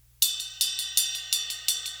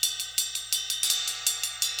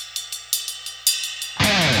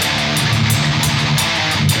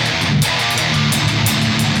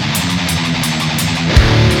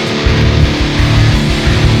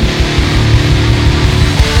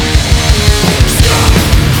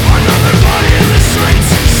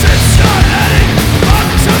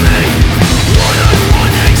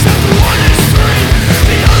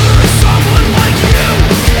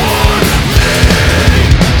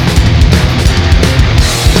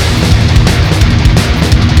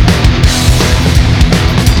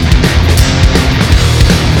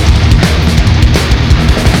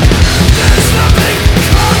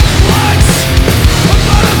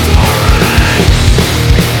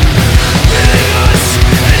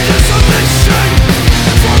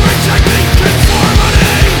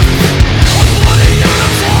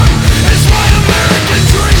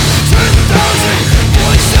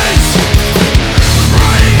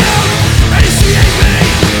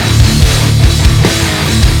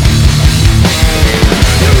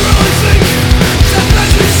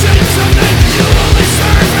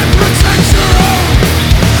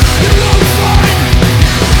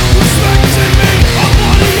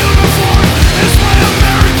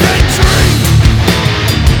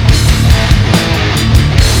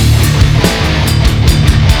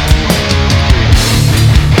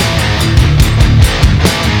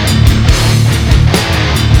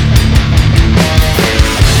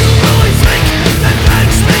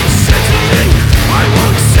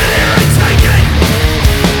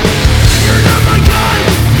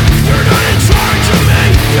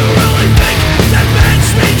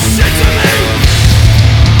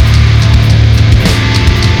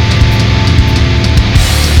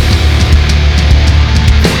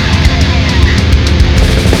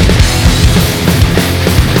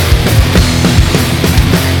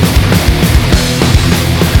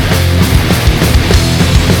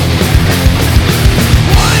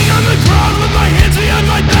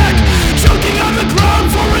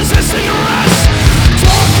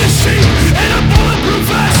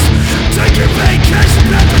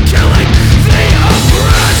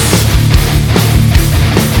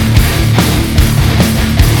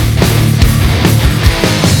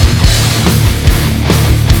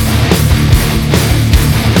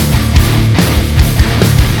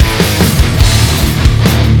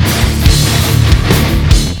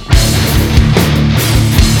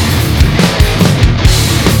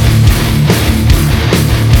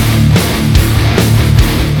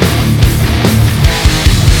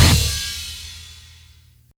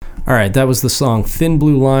 All right, that was the song Thin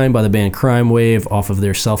Blue Line by the band Crime Wave off of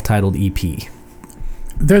their self-titled EP.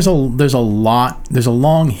 There's a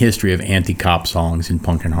long history of anti-cop songs in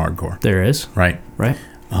punk and hardcore. There is. Right. Right.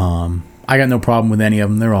 I got no problem with any of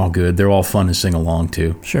them. They're all good. They're all fun to sing along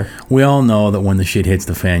to. Sure. We all know that when the shit hits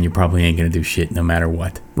the fan, you probably ain't going to do shit no matter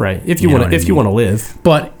what. Right. If you want to live.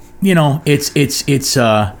 But, you know, it's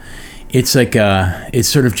sort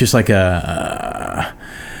of just like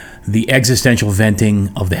the existential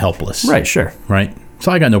venting of the helpless. Right, sure. Right?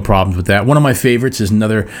 So I got no problems with that. One of my favorites is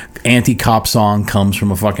another anti-cop song, comes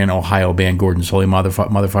from a fucking Ohio band, Gordon's Holy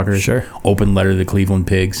Motherfuckers. Sure. Open Letter to the Cleveland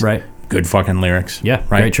Pigs. Right. Good fucking lyrics. Yeah,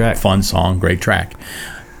 right? great track. Fun song, great track.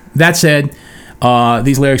 That said,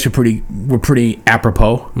 these lyrics were pretty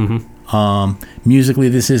apropos. Mm-hmm. Musically,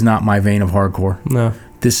 this is not my vein of hardcore. No.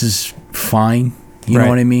 This is fine. You know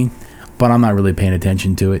what I mean? But I'm not really paying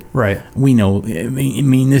attention to it. Right. We know. I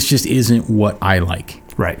mean, this just isn't what I like.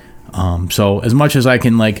 Right. So as much as I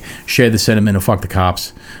can like share the sentiment of fuck the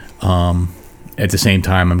cops, at the same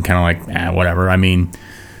time I'm kind of like whatever. I mean,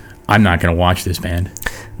 I'm not gonna watch this band.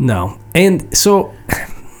 No. And so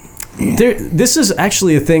this is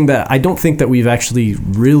actually a thing that I don't think that we've actually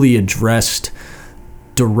really addressed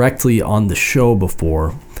directly on the show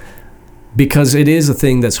before, because it is a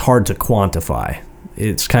thing that's hard to quantify.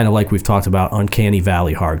 It's kind of like we've talked about Uncanny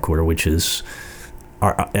Valley hardcore, which is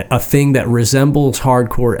a thing that resembles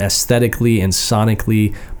hardcore aesthetically and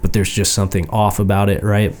sonically, but there's just something off about it,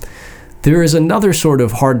 right? There is another sort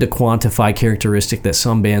of hard to quantify characteristic that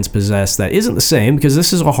some bands possess that isn't the same, because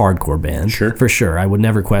this is a hardcore band, sure, for sure. I would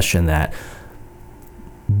never question that.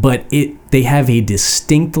 But they have a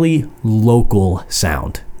distinctly local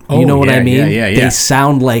sound. You know what I mean? Yeah. They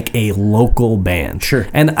sound like a local band. Sure.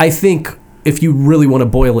 And I think if you really want to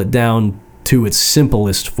boil it down to its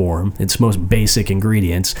simplest form, its most basic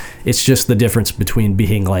ingredients, it's just the difference between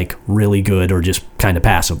being like really good or just kind of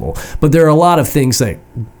passable. But there are a lot of things that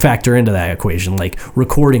factor into that equation, like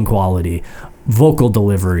recording quality, vocal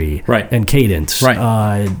delivery, right, and cadence,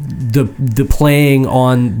 right, the playing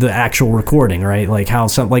on the actual recording, right, like how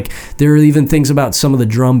some, like there are even things about some of the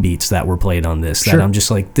drum beats that were played on this that I'm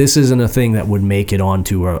just like, this isn't a thing that would make it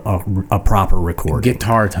onto a proper recording.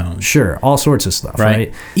 Guitar tones, sure, all sorts of stuff,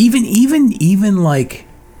 right? Even like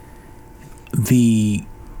the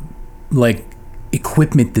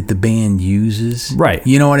equipment that the band uses, right?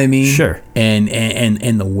 You know what I mean? Sure. And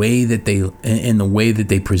the way that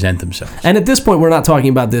they present themselves. And at this point, we're not talking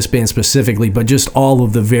about this band specifically, but just all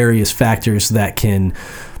of the various factors that can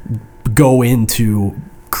go into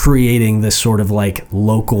creating this sort of like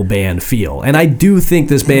local band feel. And I do think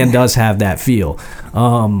this band does have that feel.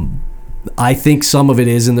 I think some of it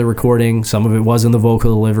is in the recording, some of it was in the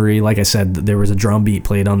vocal delivery. Like I said, there was a drum beat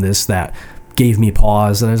played on this that gave me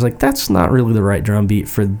pause, and I was like, that's not really the right drum beat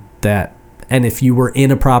for that. And if you were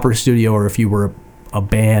in a proper studio, or if you were a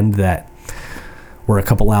band that were a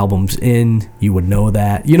couple albums in, you would know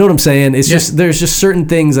that. You know what I'm saying? It's just, there's just certain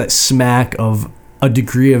things that smack of a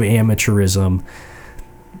degree of amateurism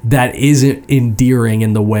that isn't endearing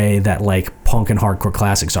in the way that like punk and hardcore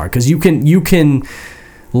classics are, because you can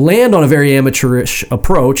land on a very amateurish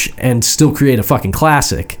approach and still create a fucking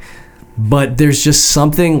classic. But there's just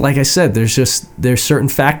something, like I said, there's certain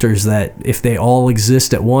factors that if they all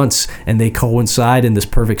exist at once and they coincide in this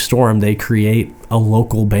perfect storm, they create a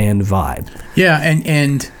local band vibe. Yeah,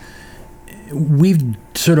 and we've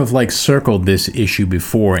sort of like circled this issue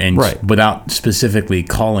before, and without specifically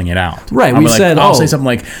calling it out. Right, we said, I'll say something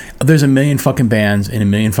like, there's a million fucking bands in a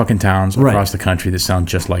million fucking towns across the country that sound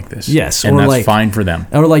just like this. Yes, and or that's like, fine for them.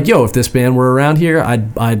 Or like, yo, if this band were around here,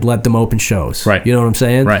 I'd let them open shows. Right. You know what I'm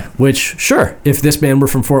saying? Right. Which, sure, if this band were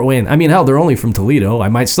from Fort Wayne, I mean, hell, they're only from Toledo. I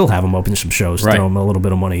might still have them open some shows, throw them a little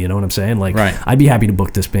bit of money. You know what I'm saying? Like, I'd be happy to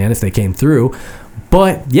book this band if they came through.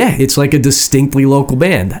 But yeah, it's like a distinctly local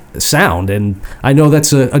band sound, and I know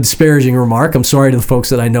that's a disparaging remark. I'm sorry to the folks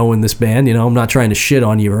that I know in this band. You know, I'm not trying to shit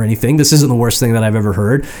on you or anything. This isn't the worst thing that I've ever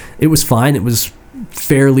heard. It was fine. It was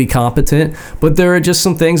fairly competent, but there are just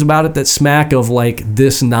some things about it that smack of like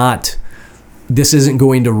this isn't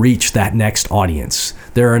going to reach that next audience.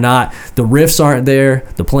 The riffs aren't there,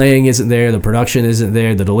 the playing isn't there, the production isn't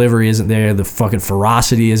there, the delivery isn't there, the fucking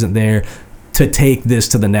ferocity isn't there to take this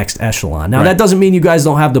to the next echelon. Now, that doesn't mean you guys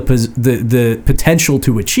don't have the potential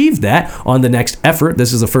to achieve that on the next effort.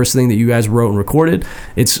 This is the first thing that you guys wrote and recorded.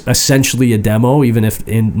 It's essentially a demo, even if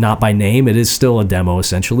not by name, it is still a demo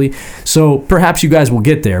essentially. So perhaps you guys will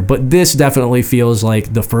get there, but this definitely feels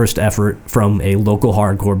like the first effort from a local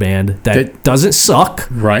hardcore band that doesn't suck,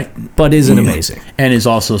 but isn't amazing. And is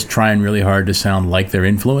also trying really hard to sound like their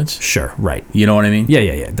influence. Sure, right. You know what I mean?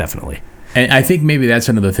 Yeah, definitely. And I think maybe that's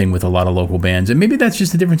another thing with a lot of local bands. And maybe that's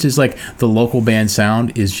just the difference is like the local band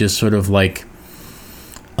sound is just sort of like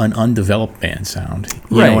an undeveloped band sound.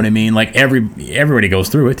 You know what I mean? Like everybody goes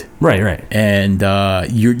through it. Right. And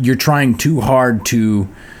you're trying too hard to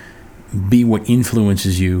be what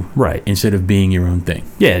influences you, right, instead of being your own thing.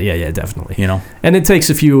 Yeah, definitely. You know, and it takes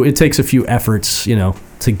a few efforts, you know,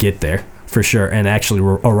 to get there for sure, and actually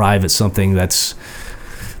arrive at something that's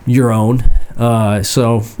your own.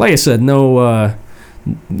 So, like I said, no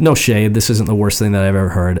shade. This isn't the worst thing that I've ever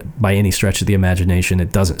heard by any stretch of the imagination.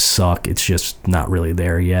 It doesn't suck. It's just not really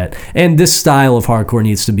there yet. And this style of hardcore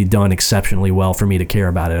needs to be done exceptionally well for me to care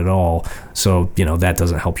about it at all. So, you know, that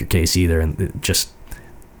doesn't help your case either. And just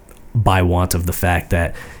by want of the fact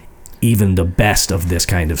that even the best of this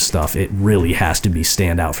kind of stuff, it really has to be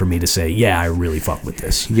stand out for me to say, yeah, I really fuck with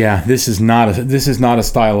this. Yeah, this is not a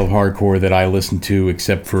style of hardcore that I listen to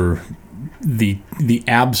except for the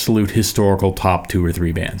absolute historical top 2 or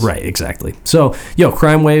 3 bands. Right, exactly. So,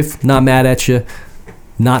 Crime Wave, not mad at you,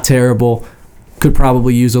 not terrible. Could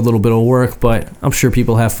probably use a little bit of work, but I'm sure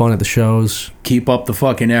people have fun at the shows. Keep up the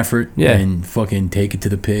fucking effort, yeah, and fucking take it to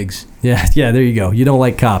the pigs. Yeah, there you go. You don't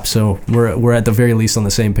like Cops, so we're at the very least on the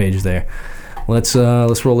same page there. Let's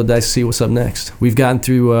roll the dice to see what's up next. We've gotten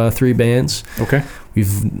through 3 bands. Okay.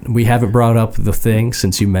 We haven't brought up The Thing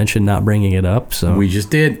since you mentioned not bringing it up. So we just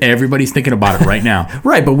did. Everybody's thinking about it right now.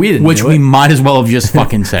 Right, but we didn't. Which we might as well have just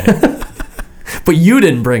fucking said. But you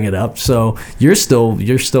didn't bring it up, so you're still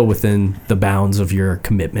within the bounds of your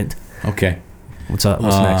commitment. Okay. What's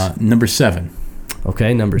next? Number 7.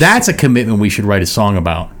 Okay, That's a commitment we should write a song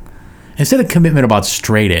about. Instead of commitment about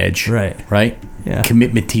straight edge. Right? Yeah.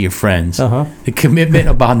 Commitment to your friends. Uh-huh. The commitment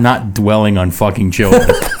about not dwelling on fucking children.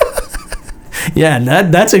 Yeah,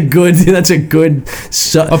 that's a good.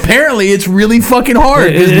 Apparently, it's really fucking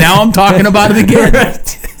hard because now I'm talking about it again.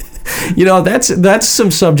 Right. You know, that's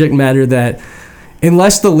some subject matter that,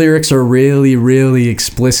 unless the lyrics are really, really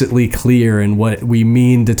explicitly clear in what we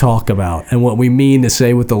mean to talk about and what we mean to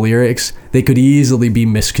say with the lyrics, they could easily be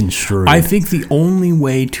misconstrued. I think the only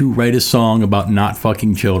way to write a song about not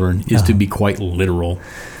fucking children is to be quite literal.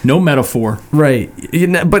 No metaphor. Right.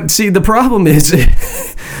 But see, the problem is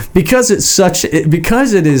because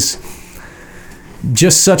it is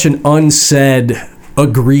just such an unsaid,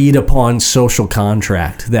 agreed upon social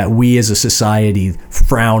contract that we as a society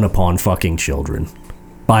frown upon fucking children,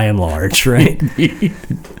 by and large, right?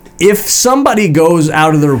 If somebody goes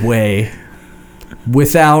out of their way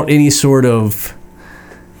without any sort of,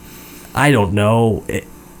 I don't know,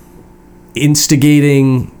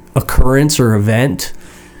 instigating occurrence or event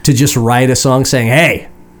to just write a song saying, hey,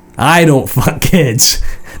 I don't fuck kids,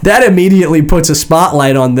 that immediately puts a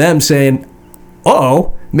spotlight on them saying,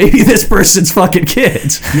 uh-oh, maybe this person's fucking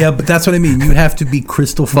kids. Yeah, but that's what I mean. You have to be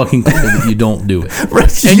crystal fucking clear that you don't do it.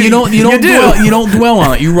 Right. And you don't dwell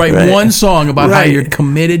on it. You write one song about how you're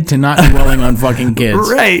committed to not dwelling on fucking kids.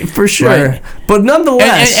 Right, for sure. Right. But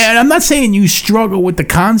nonetheless, and I'm not saying you struggle with the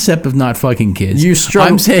concept of not fucking kids.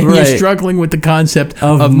 I'm saying you're struggling with the concept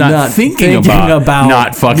of not thinking about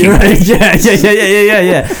not fucking kids.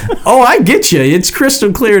 Yeah. Oh, I get you. It's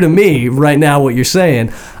crystal clear to me right now what you're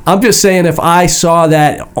saying. I'm just saying, if I saw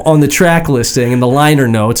that on the track listing and the liner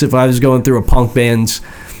notes, if I was going through a punk band's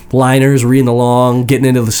liners, reading along, getting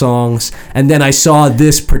into the songs, and then I saw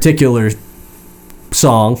this particular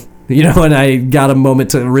song, you know, and I got a moment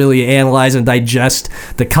to really analyze and digest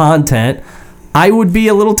the content, I would be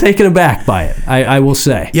a little taken aback by it, I will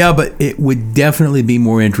say. Yeah, but it would definitely be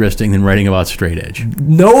more interesting than writing about straight edge.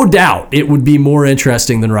 No doubt it would be more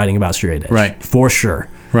interesting than writing about straight edge. Right. For sure.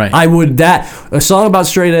 Right. A song about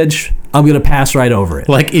straight edge, I'm going to pass right over it.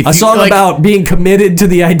 Like a song about being committed to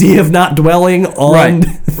the idea of not dwelling on.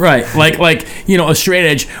 Right. Like you know, a straight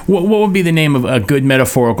edge. What would be the name of a good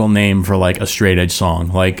metaphorical name for like a straight edge song?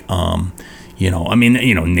 Like, you know, I mean,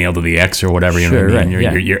 you know, Nailed to the X or whatever. You know what I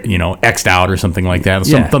mean? You're you know, X'd out or something like that.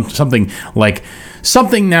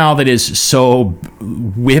 Something now that is so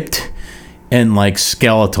whipped and like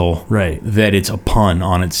skeletal, right, that it's a pun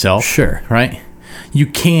on itself. Sure. Right. You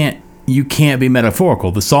can't be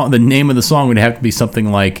metaphorical. The name of the song would have to be something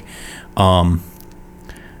like, I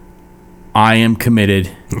am committed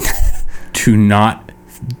to not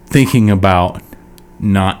thinking about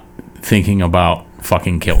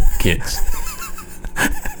fucking kids.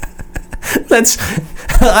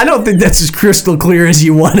 I don't think that's as crystal clear as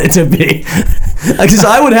you want it to be. Because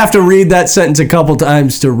I would have to read that sentence a couple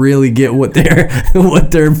times to really get what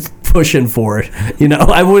they're pushing for. You know,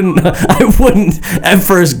 I wouldn't at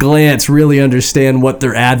first glance really understand what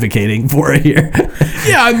they're advocating for here.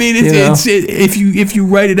 Yeah, I mean, if you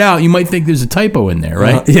write it out, you might think there's a typo in there,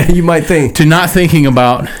 right? Yeah, you might think. To not thinking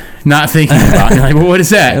about. You're like, well, what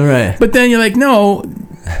is that? Right. But then you're like, no,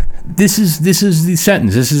 this is the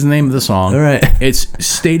sentence. This is the name of the song. Right. It's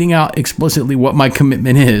stating out explicitly what my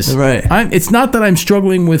commitment is. Right. It's not that I'm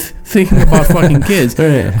struggling with thinking about fucking kids.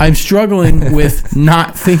 Right. I'm struggling with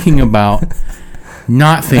not thinking about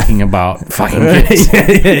fucking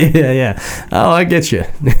kids. Yeah. Oh, I get you.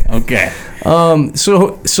 Okay.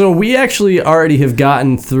 So we actually already have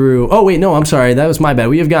gotten through. Oh wait, no, I'm sorry. That was my bad.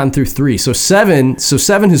 We have gotten through 3. So 7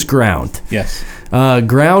 is Ground. Yes.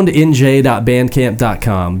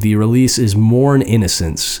 Groundnj.bandcamp.com. The release is Mourn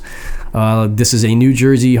Innocence. This is a New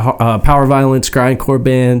Jersey power violence grindcore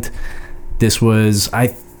band. This was, I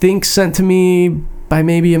think, sent to me by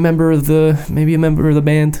maybe a member of the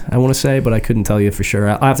band, I want to say, but I couldn't tell you for sure.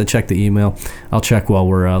 I'll have to check the email. I'll check while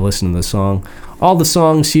we're listening to the song. All the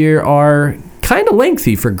songs here are kind of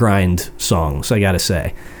lengthy for grind songs, I gotta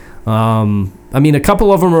say. I mean, a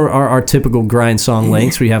couple of them are typical grind song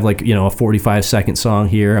lengths. We have like, you know, a 45-second song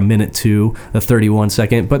here, a minute 2, a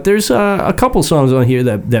 31-second. But there's a couple songs on here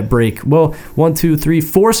that break, well, 1, 2, 3,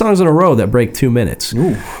 4 songs in a row that break 2 minutes.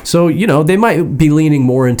 Ooh. So, you know, they might be leaning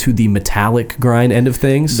more into the metallic grind end of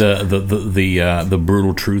things. The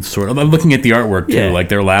Brutal Truth sort of. I'm looking at the artwork too. Yeah. Like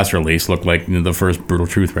their last release looked like the first Brutal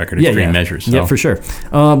Truth record, Extreme Measures. So. Yeah, for sure.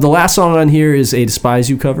 The last song on here is a Despise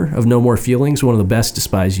You cover of No More Feelings, one of the best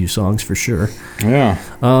Despise You songs for sure. Yeah.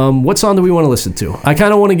 What song do we want to listen to? I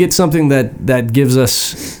kind of want to get something that gives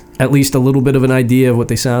us at least a little bit of an idea of what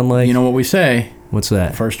they sound like. You know what we say? What's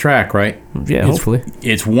that? First track, right? Yeah, hopefully.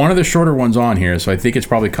 It's one of the shorter ones on here, so I think it's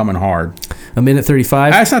probably coming hard. A minute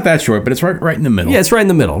 35? It's not that short, but it's right in the middle. Yeah, it's right in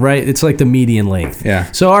the middle, right? It's like the median length.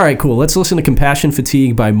 Yeah. So, all right, cool. Let's listen to Compassion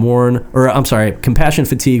Fatigue by Compassion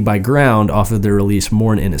Fatigue by Ground off of their release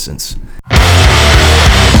Mourn Innocence.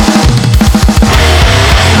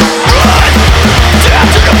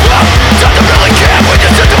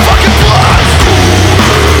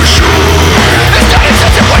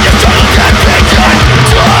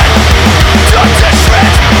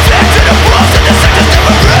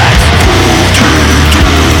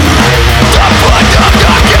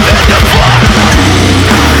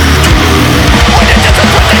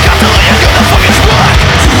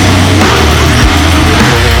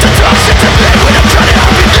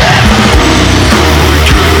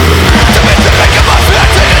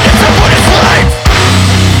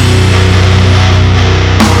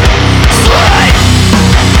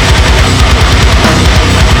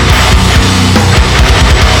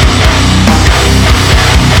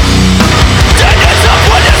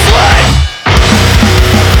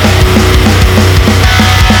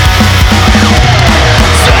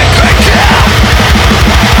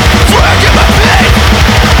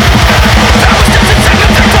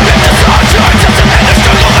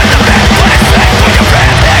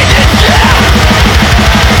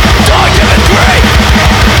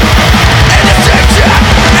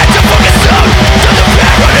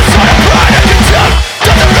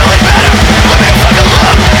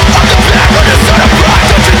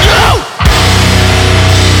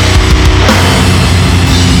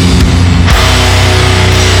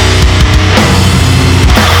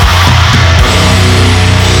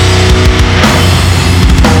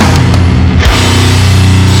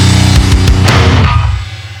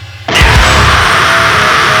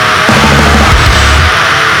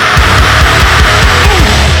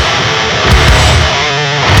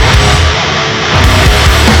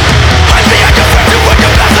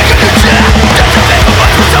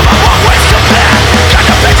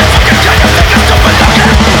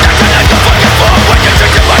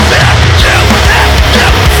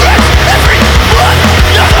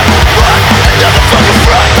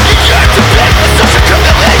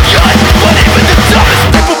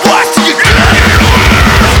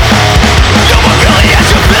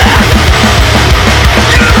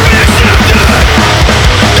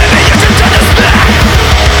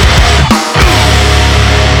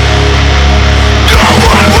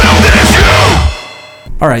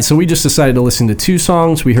 All right, so we just decided to listen to 2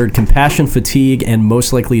 songs. We heard Compassion Fatigue and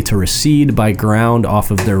Most Likely to Recede by Ground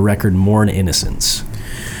off of their record Mourn Innocence.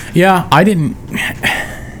 Yeah, I didn't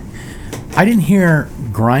hear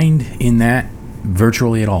grind in that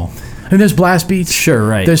virtually at all. I mean, there's blast beats. Sure,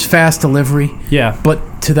 right. There's fast delivery. Yeah.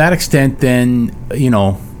 But to that extent, then, you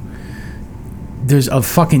know, there's a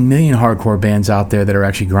fucking million hardcore bands out there that are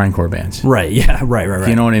actually grindcore bands. Right, yeah, right.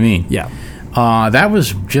 You know what I mean? Yeah. That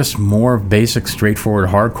was just more basic, straightforward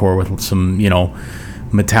hardcore with some,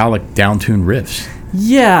 metallic, downtuned riffs.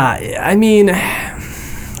 Yeah, I mean,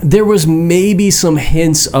 there was maybe some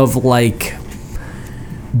hints of like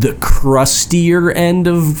the crustier end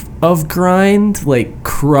of grind, like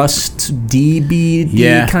crust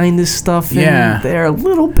DBD kind of stuff in there a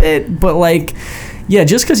little bit, but like, yeah,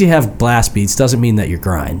 just because you have blast beats doesn't mean that you're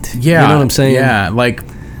grind. Yeah, you know what I'm saying? Yeah, like,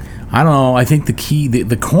 I don't know. I think the key,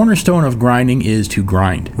 the cornerstone of grinding is to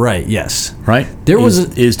grind. Right. Yes. Right.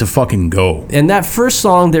 Is to fucking go. And that first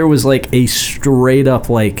song, there was like a straight up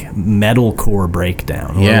like metalcore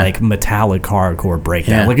breakdown, or like metallic hardcore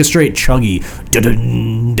breakdown, like a straight chuggy,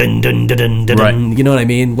 dun dun dun dun dun. Right. You know what I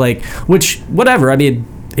mean? Like, which whatever. I mean,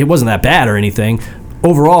 it wasn't that bad or anything.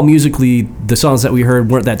 Overall, musically, the songs that we heard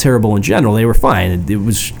weren't that terrible in general. They were fine. It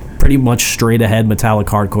was pretty much straight ahead metallic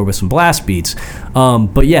hardcore with some blast beats.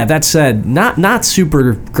 But yeah, that said, not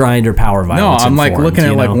super grind or power violence. No, I'm like looking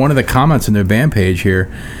at like one of the comments in their band page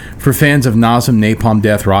here. For fans of Nasum, Napalm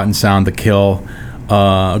Death, Rotten Sound, The Kill,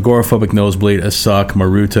 Agoraphobic Nosebleed, A Suck,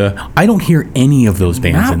 Maruta. I don't hear any of those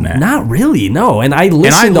bands in that. Not really, no. And I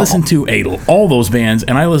listen to all those bands,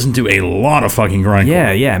 and I listen to a lot of fucking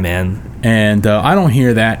grindcore. Yeah, man. And I don't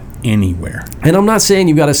hear that anywhere. And I'm not saying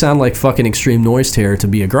you've got to sound like fucking Extreme Noise Terror to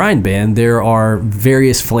be a grind band. There are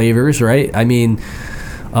various flavors, right? I mean,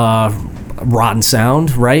 Rotten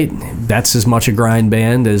Sound, right? That's as much a grind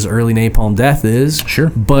band as early Napalm Death is.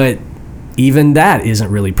 Sure. But even that isn't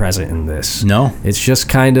really present in this. No. It's just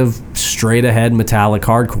kind of straight ahead metallic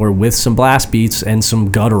hardcore with some blast beats and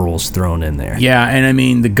some gutturals thrown in there. Yeah, and I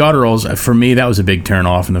mean, the gutturals, for me, that was a big turn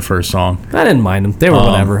off in the first song. I didn't mind them. They were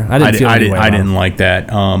whatever. I didn't like that.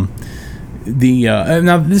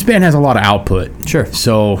 Now this band has a lot of output. Sure.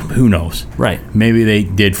 So who knows? Right. Maybe they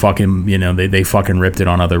did fucking, they fucking ripped it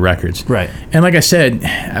on other records. Right. And like I said,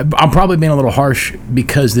 I'm probably being a little harsh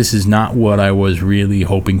because this is not what I was really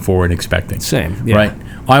hoping for and expecting. Same. Yeah. Right.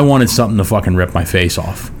 I wanted something to fucking rip my face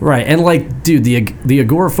off. Right. And like, dude, the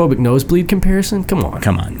Agoraphobic Nosebleed comparison. Come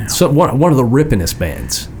on now. So one of the rippinest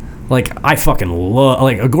bands. Like, I fucking love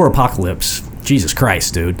like Agorapocalypse. Jesus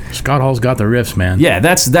Christ, dude. Scott Hall's got the riffs, man. Yeah,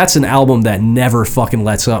 that's an album that never fucking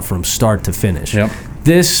lets up from start to finish. Yep.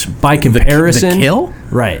 This, by comparison... The Kill?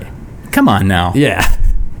 Right. Come on now. Yeah.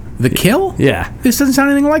 The Kill? Yeah. This doesn't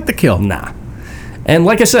sound anything like The Kill. Nah. And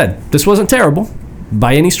like I said, this wasn't terrible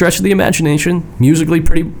by any stretch of the imagination. Musically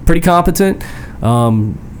pretty competent.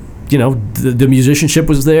 The musicianship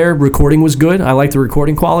was there. Recording was good. I like the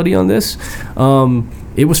recording quality on this.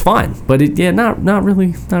 It was fine, but not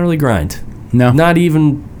really grind. No. Not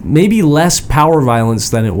even, maybe less power violence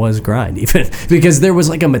than it was grind, even because there was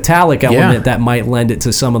like a metallic element that might lend it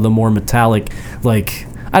to some of the more metallic, like,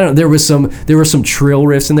 I don't know, there were some trill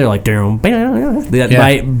riffs in there, like that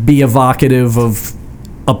might be evocative of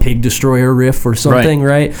a Pig Destroyer riff or something,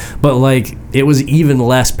 right? But like, it was even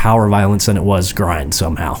less power violence than it was grind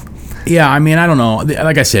somehow. Yeah, I mean, I don't know.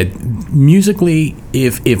 Like I said, musically,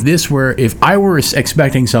 if I were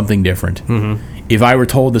expecting something different, if I were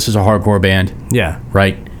told this is a hardcore band,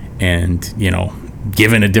 right, and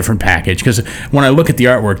given a different package, because when I look at the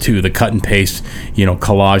artwork too, the cut and paste,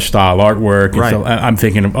 collage style artwork, right. So I'm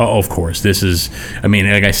thinking, of course, this is. I mean,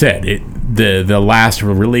 like I said, the last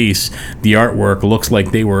release, the artwork looks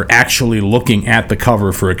like they were actually looking at the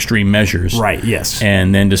cover for Extreme Measures, right? Yes,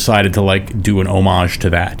 and then decided to like do an homage to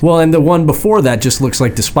that. Well, and the one before that just looks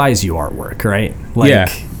like Despise You artwork, right?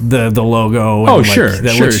 Like the logo. And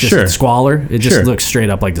looks just squalor. It just looks straight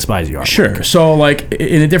up like Despise You artwork. Sure. So like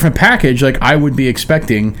in a different package, like I would be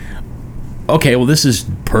expecting, okay, well, this is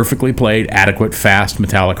perfectly played, adequate, fast,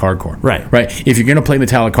 metallic hardcore. Right. If you're going to play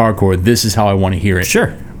metallic hardcore, this is how I want to hear it.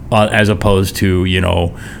 Sure. As opposed to,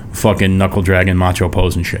 fucking knuckle dragging macho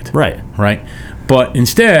pose and shit. Right. But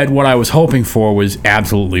instead, what I was hoping for was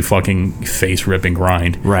absolutely fucking face-ripping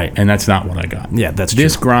grind. Right. And that's not what I got. Yeah, that's true.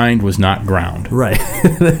 This grind was not ground. Right.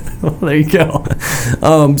 Well, there you go.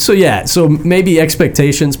 So maybe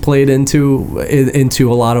expectations played into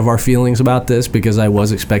a lot of our feelings about this, because I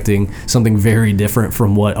was expecting something very different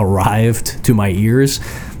from what arrived to my ears.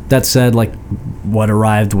 That said, like, what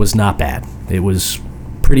arrived was not bad. It was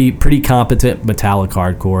pretty competent metallic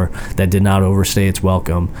hardcore that did not overstay its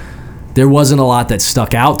welcome. There wasn't a lot that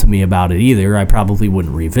stuck out to me about it either. I probably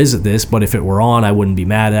wouldn't revisit this, but if it were on, I wouldn't be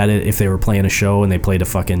mad at it. If they were playing a show and they played a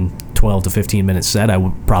fucking 12 to 15 minute set,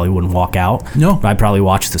 I probably wouldn't walk out. No. I'd probably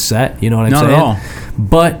watch the set. You know what I'm saying? Not at all.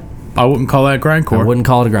 But I wouldn't call that grindcore. I wouldn't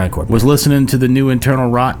call it a grindcore. Was listening to the new Internal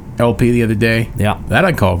Rot LP the other day. Yeah. That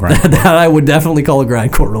I'd call grindcore. That I would definitely call a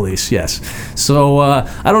grindcore release, yes. So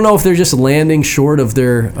I don't know if they're just landing short of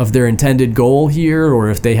their intended goal here, or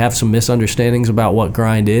if they have some misunderstandings about what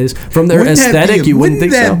grind is. From their aesthetic, you wouldn't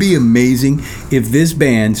think so. Wouldn't that be amazing if this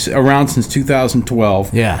band, around since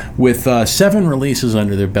 2012, Yeah. with 7 releases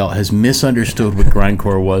under their belt, has misunderstood what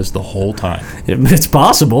grindcore was the whole time? It's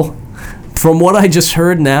possible. From what I just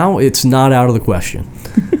heard now, it's not out of the question.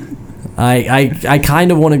 I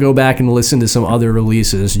kind of want to go back and listen to some other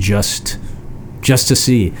releases just to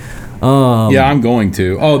see. Yeah, I'm going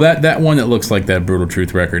to. Oh, that one that looks like that Brutal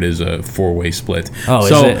Truth record is a 4-way split. Oh,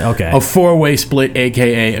 so is it? Okay. A 4-way split,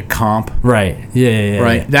 a.k.a. a comp. Right. Yeah.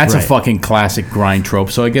 Right. That's right. a fucking classic grind trope.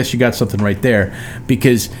 So I guess you got something right there.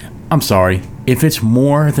 Because, I'm sorry, if it's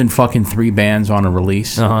more than fucking 3 bands on a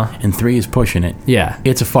release, and 3 is pushing it, Yeah.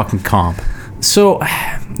 it's a fucking comp. So,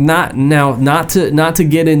 not to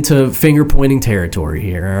get into finger pointing territory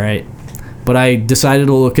here, all right? But I decided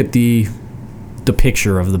to look at the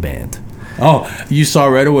picture of the band. Oh, you saw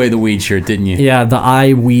right away the weed shirt, didn't you? Yeah, the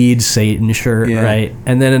I Weed Satan shirt, Yeah. right?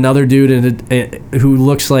 And then another dude who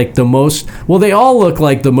looks like the most... Well, they all look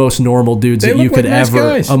like the most normal dudes They that you look could like nice ever...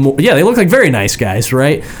 guys. Yeah, they look like very nice guys,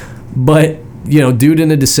 right? But, dude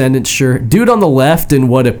in a Descendants shirt. Dude on the left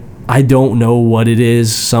in I don't know what it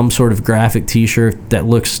is. Some sort of graphic t-shirt that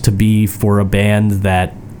looks to be for a band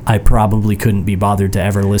that I probably couldn't be bothered to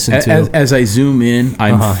ever listen to. As I zoom in,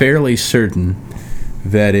 I'm fairly certain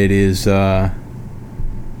that it is...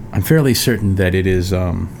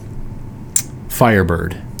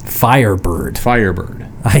 Firebird. Firebird.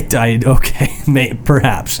 Okay,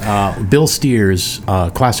 perhaps. Bill Steers,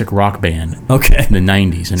 classic rock band. Okay. In the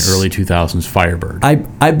 90s and early 2000s, Firebird.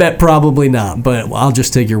 I bet probably not, but I'll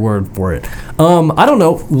just take your word for it. I don't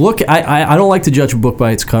know. Look, I don't like to judge a book by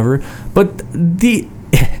its cover, but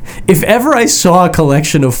if ever I saw a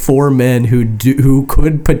collection of 4 men who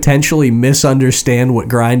could potentially misunderstand what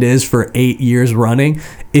grind is for 8 years running,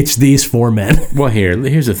 it's these 4 men. Well,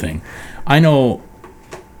 here's the thing. I know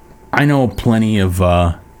plenty of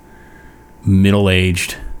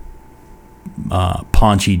middle-aged,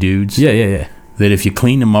 paunchy dudes. Yeah. That if you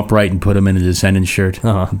cleaned them up right and put them in a Descendants shirt,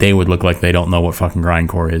 they would look like they don't know what fucking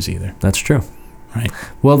grindcore is either. That's true. Right.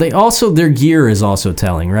 Well, their gear is also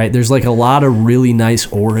telling, right? There's like a lot of really nice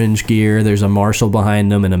orange gear. There's a Marshall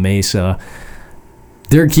behind them and a Mesa.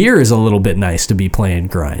 Their gear is a little bit nice to be playing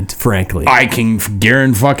grind, frankly. I can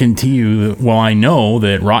guarantee you, well, I know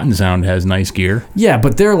that Rotten Sound has nice gear. Yeah,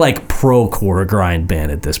 but they're like pro-core grind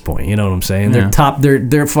band at this point. You know what I'm saying? Yeah.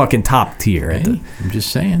 They're fucking top tier. Hey, I'm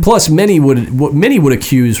just saying. Plus, many would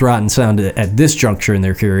accuse Rotten Sound at this juncture in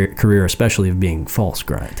their career, especially of being false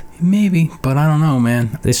grind. Maybe, but I don't know,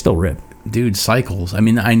 man. They still rip. Dude, Cycles. I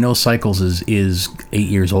mean, I know Cycles is 8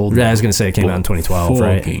 years old. Yeah, I was going to say it came out in 2012,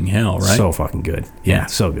 right? Fucking hell, right? So fucking good. Yeah.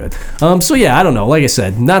 So good. So yeah, I don't know. Like I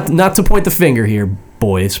said, not to point the finger here,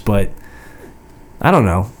 boys, but I don't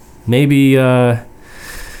know. Maybe you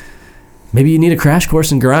need a crash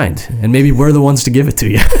course in grind, and maybe we're the ones to give it to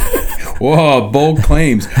you. Whoa, bold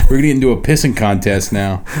claims. We're going to get into a pissing contest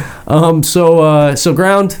now. So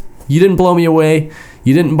Ground, you didn't blow me away.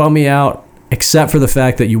 You didn't bum me out. Except for the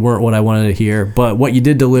fact that you weren't what I wanted to hear. But what you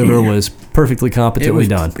did deliver was perfectly competently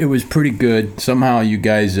done. It was pretty good. Somehow you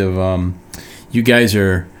guys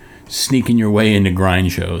are sneaking your way into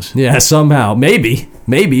grind shows. Yeah, somehow. Maybe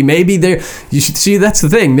they're... You should see, that's the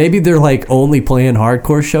thing. Maybe they're like only playing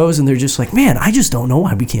hardcore shows and they're just like, man, I just don't know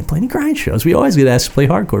why we can't play any grind shows. We always get asked to play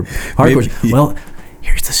hardcore. Maybe, yeah. Well,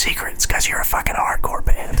 here's the secret. It's because you're a fucking hardcore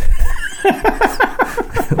band.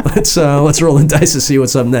 Let's roll the dice to see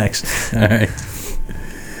what's up next. All right.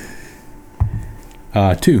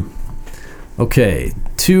 2. Okay,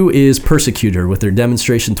 2 is Persecutor with their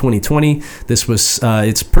Demonstration 2020. This was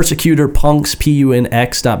it's Persecutor Punks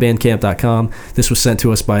punx.bandcamp.com. This was sent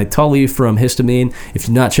to us by Tully from Histamine. If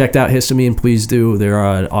you've not checked out Histamine, please do. They're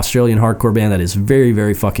an Australian hardcore band that is very,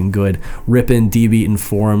 very fucking good. Rippin', D-beat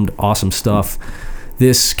informed, awesome stuff.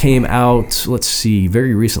 This came out, let's see,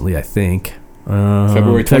 very recently, I think.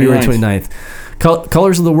 February 29th.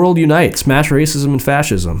 Colors of the World Unite. Smash racism and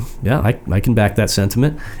fascism. Yeah, I can back that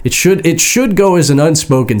sentiment. It should go as an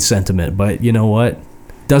unspoken sentiment, but you know what?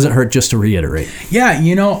 Doesn't hurt just to reiterate. Yeah,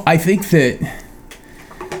 I think that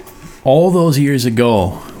all those years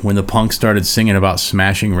ago when the punks started singing about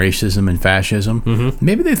smashing racism and fascism,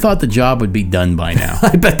 maybe they thought the job would be done by now.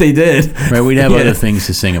 I bet they did. Right? We'd have other things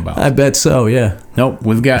to sing about. I bet so, yeah. Nope,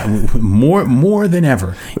 we've got more than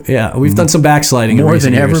ever. Yeah, we've done some backsliding in More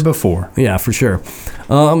recent than ever years. before. Yeah, for sure.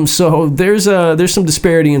 So there's some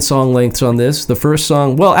disparity in song lengths on this. The first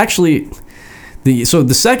song, well, actually, the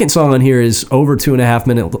second song on here is over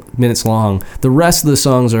 2.5 minutes long. The rest of the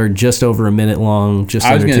songs are just over a minute long. Just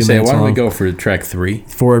I was under going 2 to say, minutes why don't we long. go for track 3?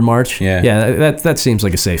 Forward March? Yeah. That seems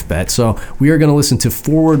like a safe bet. So we are going to listen to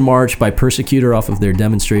Forward March by Persecutor off of their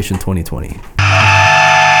Demonstration 2020.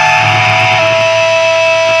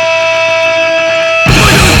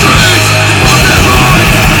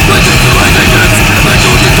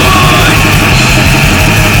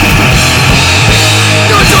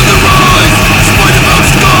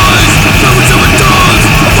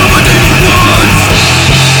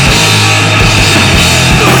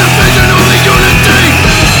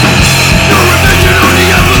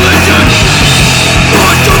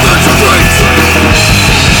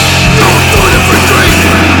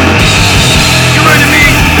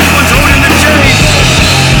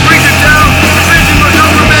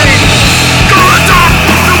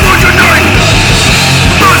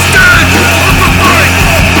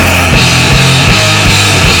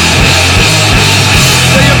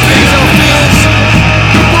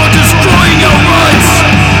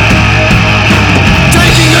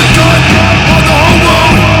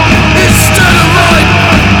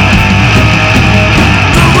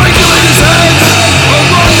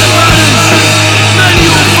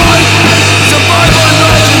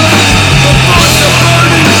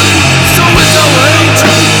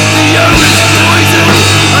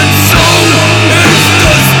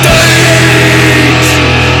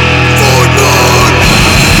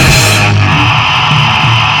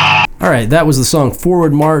 That was the song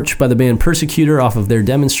Forward March by the band Persecutor off of their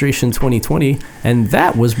Demonstration 2020, and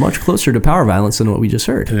that was much closer to Power Violence than what we just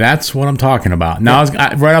heard. That's what I'm talking about. Now,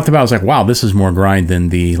 right off the bat, I was like, wow, this is more grind than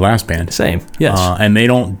the last band. Same, yes. And they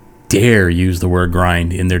don't dare use the word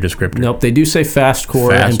grind in their descriptor. Nope, they do say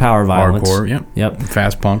fastcore and Power Violence. Hardcore, yep.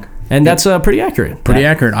 Fast punk. And that's pretty accurate. Pretty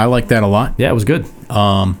accurate. I like that a lot. Yeah, it was good.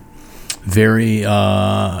 Very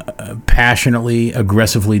passionately,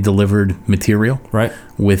 aggressively delivered material. Right.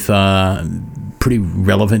 With pretty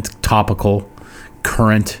relevant, topical,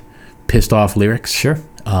 current, pissed off lyrics. Sure.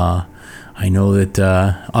 I know that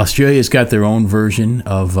Australia's got their own version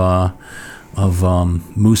of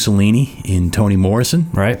Mussolini in Toni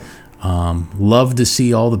Morrison. Right. Love to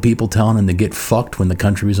see all the people telling him to get fucked when the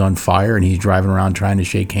country was on fire and he's driving around trying to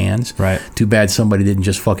shake hands. Right. Too bad somebody didn't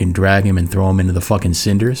just fucking drag him and throw him into the fucking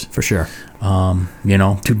cinders. For sure.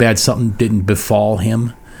 Too bad something didn't befall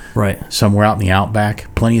him. Right. Somewhere out in the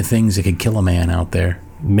outback. Plenty of things that could kill a man out there.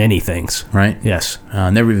 Many things. Right? Yes.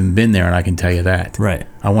 Never even been there, and I can tell you that. Right.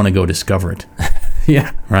 I want to go discover it.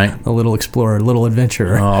 Yeah. Right? A little explorer, a little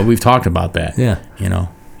adventurer. We've talked about that. Yeah.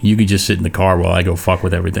 You could just sit in the car while I go fuck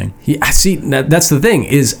with everything. Yeah, see, that's the thing,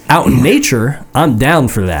 is out in nature, I'm down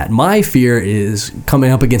for that. My fear is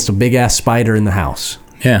coming up against a big-ass spider in the house.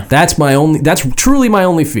 Yeah. That's truly my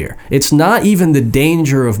only fear. It's not even the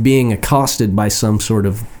danger of being accosted by some sort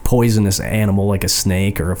of poisonous animal like a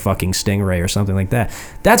snake or a fucking stingray or something like that.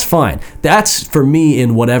 That's fine. That's, for me,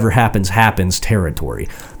 in whatever happens territory.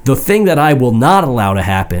 The thing that I will not allow to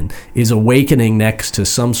happen is awakening next to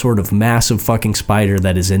some sort of massive fucking spider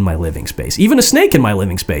that is in my living space. Even a snake in my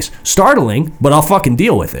living space. Startling, but I'll fucking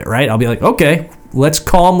deal with it, right? I'll be like, okay, let's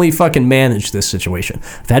calmly fucking manage this situation.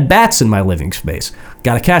 I've had bats in my living space.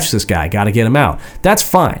 Gotta catch this guy. Gotta get him out. That's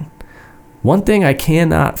fine. One thing I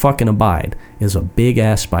cannot fucking abide is a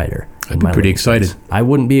big-ass spider. I'd be pretty excited. I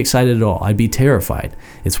wouldn't be excited at all. I'd be terrified.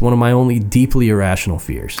 It's one of my only deeply irrational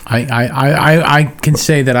fears. I can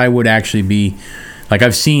say that I would actually be, like,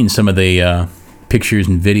 I've seen some of the pictures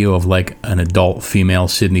and video of, like, an adult female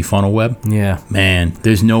Sydney funnel web. Yeah. Man,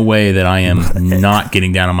 there's no way that I am not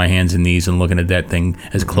getting down on my hands and knees and looking at that thing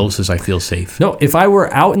as close as I feel safe. No, if I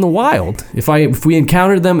were out in the wild, if we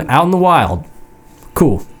encountered them out in the wild,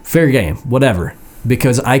 cool, fair game, whatever.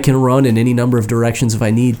 Because I can run in any number of directions if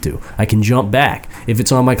I need to. I can jump back. If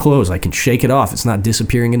it's on my clothes, I can shake it off. It's not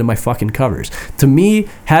disappearing into my fucking covers. To me,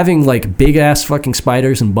 having like big ass fucking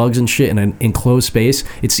spiders and bugs and shit in an enclosed space,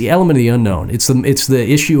 it's the element of the unknown. It's the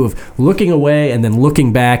issue of looking away and then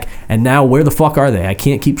looking back, and now where the fuck are they? I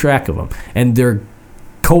can't keep track of them. And they're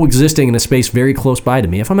coexisting in a space very close by to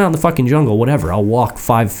me. If I'm out in the fucking jungle, whatever, I'll walk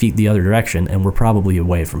 5 feet the other direction and we're probably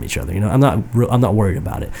away from each other. I'm not worried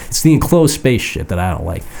about it. It's the enclosed space shit that I don't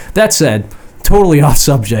like. That said, totally off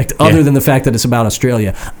subject, other than the fact that it's about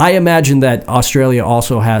Australia. I imagine that Australia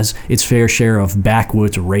also has its fair share of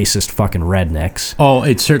backwoods racist fucking rednecks. Oh,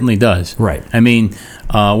 it certainly does. Right. I mean,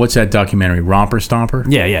 what's that documentary? Romper Stomper?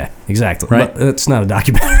 Yeah, exactly. Right. But it's not a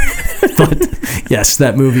documentary. But yes,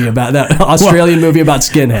 that movie about that Australian movie about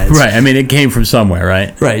skinheads. Right. I mean, it came from somewhere,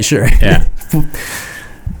 right? Right, sure. Yeah.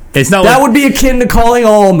 It's not That like, would be akin to calling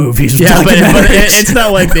all movies yeah, but documentaries. it's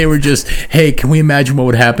not like they were just, hey, can we imagine what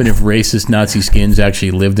would happen if racist Nazi skins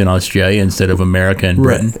actually lived in Australia instead of America and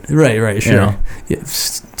Britain? Right, sure. You know? Yeah,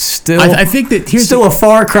 still, I think that here's still a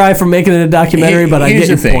far cry from making it a documentary, but I here's get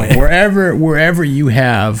your the thing. point. Wherever you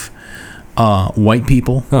have white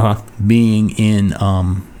people being in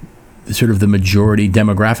sort of the majority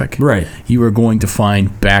demographic, Right. you are going to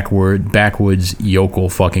find backwoods yokel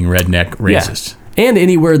fucking redneck racists. Yeah. And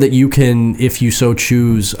anywhere that you can, if you so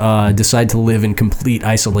choose, decide to live in complete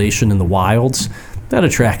isolation in the wilds, that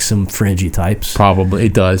attracts some fringy types. Probably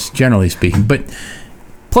it does, generally speaking. But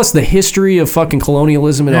plus, the history of fucking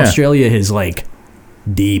colonialism in Yeah. Australia is like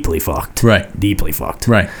deeply fucked. Right. Deeply fucked.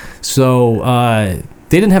 right, So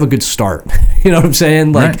they didn't have a good start. You know what I'm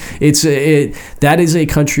saying? Like Right. that is a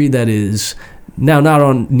country that is now not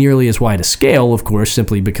on nearly as wide a scale, of course,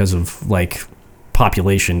 simply because of like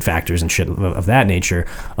population factors and shit of that nature,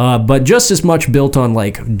 but just as much built on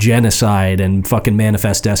like genocide and fucking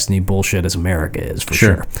manifest destiny bullshit as America is, for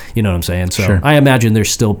Sure. sure. You know what I'm saying? So Sure. I imagine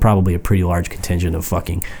there's still probably a pretty large contingent of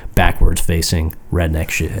fucking backwards facing redneck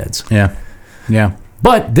shitheads. yeah.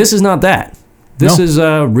 But this is not that. This No. is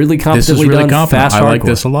really competently This is really done, confident. fast, I like hardcore.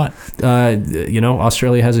 this a lot. You know,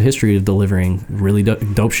 Australia has a history of delivering really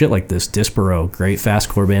dope shit like this. Disparo, great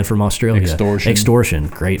fastcore band from Australia. Extortion,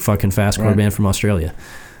 great fucking fastcore Right. band from Australia.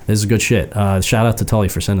 This is good shit. Shout out to Tully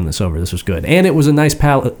for sending this over. This was good. And it was a nice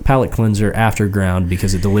palate cleanser after Ground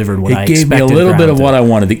because it delivered what I It gave me expected. a little bit Ground of to. what I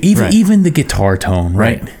wanted. Right. Even the guitar tone,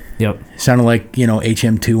 right? Yep. Sounded like,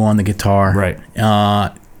 HM2 on the guitar. Right.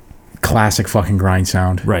 Classic fucking grind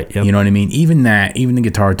sound. Right, yep. You know what I mean? Even the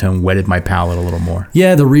guitar tone wetted my palate a little more.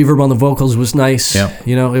 Yeah, the reverb on the vocals was nice. Yep.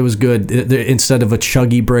 You know, it was good. Instead of a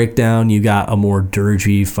chuggy breakdown, you got a more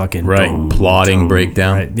dirgy fucking Plodding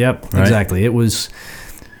breakdown. Right. Yep. Right. Exactly. It was,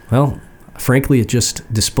 well, frankly, it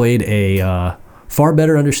just displayed a far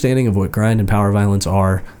better understanding of what grind and power violence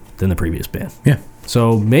are than the previous band. Yeah.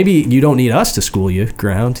 So maybe you don't need us to school you,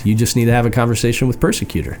 Ground. You just need to have a conversation with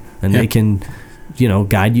Persecutor, and they can,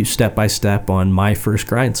 guide you step by step on my first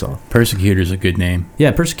grind song. Persecutor's a good name.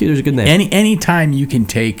 Yeah, Persecutor's a good name. Any time you can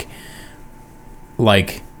take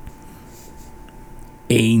like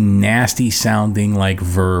a nasty sounding like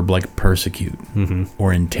verb like persecute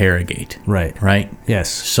or interrogate, right? Yes.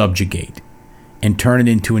 Subjugate, and turn it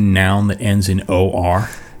into a noun that ends in OR.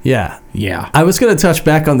 Yeah. Yeah. I was going to touch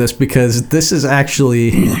back on this because this is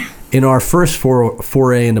actually in our first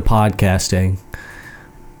foray into podcasting.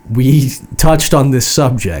 We touched on this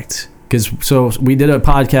subject so we did a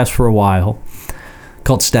podcast for a while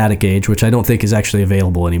called Static Age, which I don't think is actually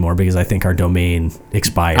available anymore because I think our domain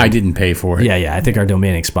expired. I didn't pay for it. Yeah, I think our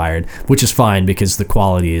domain expired, which is fine because the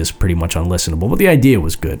quality is pretty much unlistenable. But the idea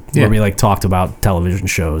was good, where we talked about television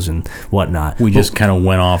shows and whatnot. We just kind of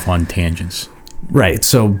went off on tangents. Right,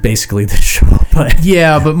 so basically the show. But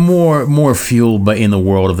yeah, but more fueled by in the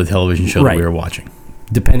world of the television show that we were watching.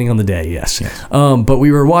 Depending on the day, yes. But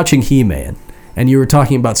we were watching He-Man, and you were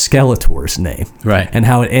talking about Skeletor's name, right? And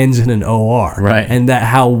how it ends in an OR, right? And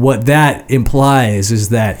what that implies is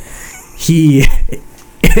that he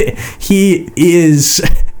is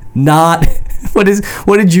not. What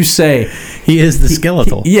did you say? He is the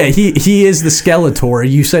skeletal. He is the Skeletor.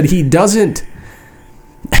 You said he doesn't.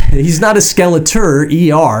 He's not a skeletor,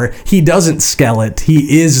 ER. He doesn't skelet.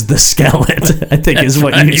 He is the skelet, I think is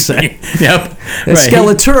what you say. Yep. A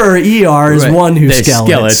skeletor, ER, is one who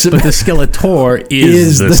skelets. But the skeletor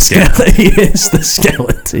is the skeleton. He is the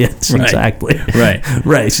skeleton. Yes, exactly.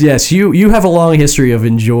 Right. Yes, you have a long history of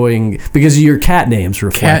enjoying, because your cat names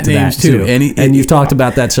reflect that too. And you've talked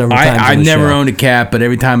about that several times. I've never owned a cat, but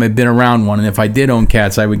every time I've been around one, and if I did own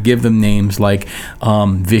cats, I would give them names like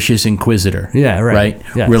Vicious Inquisitor. Yeah, right.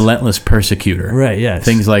 Yes. Relentless Persecutor. Right, yes.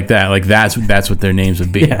 Things like that. Like that's what their names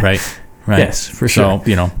would be, right? Right. Yes, for sure.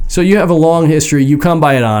 So, So you have a long history, you come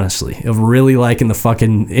by it honestly, of really liking the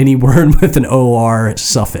fucking any word with an OR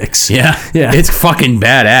suffix. Yeah. Yeah. It's fucking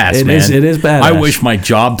badass, man. It is badass. I wish my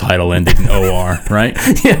job title ended in OR, right?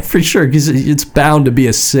 Yeah, for sure, because it's bound to be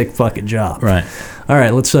a sick fucking job. Right. All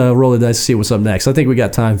right, let's roll the dice to see what's up next. I think we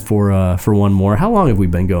got time for one more. How long have we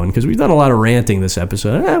been going? Because we've done a lot of ranting this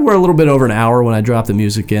episode. We're a little bit over an hour. When I drop the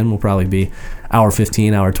music in, we'll probably be hour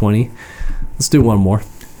 15, hour 20. Let's do one more.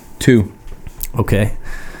 2. Okay.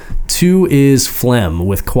 2 is Phlegm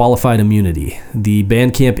with Qualified Immunity. The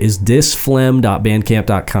Bandcamp is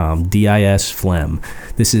disphlegm.bandcamp.com. D-I-S Phlegm.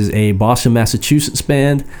 This is a Boston, Massachusetts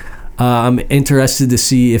band. I'm interested to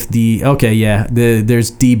see if there's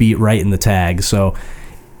D-Beat right in the tag. So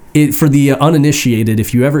for the uninitiated,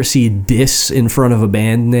 if you ever see Dis in front of a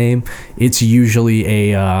band name, it's usually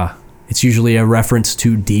a reference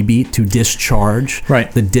to D-Beat, to Discharge,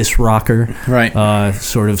 right? The Dis rocker, right?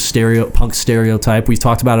 Sort of punk stereotype. We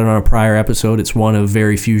talked about it on a prior episode. It's one of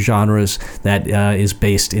very few genres that is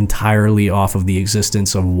based entirely off of the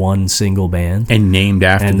existence of one single band and named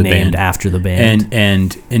after the band.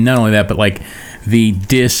 And not only that, but like the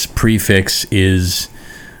Dis prefix is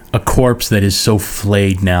a corpse that is so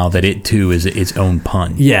flayed now that it too is its own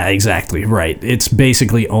pun. Yeah, exactly. Right. It's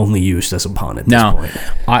basically only used as a pun at this point.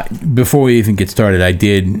 Before we even get started, I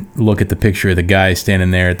did look at the picture of the guy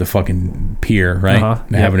standing there at the fucking pier, right?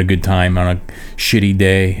 Having a good time on a shitty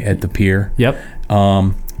day at the pier. Yep.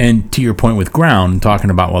 And to your point with Ground, talking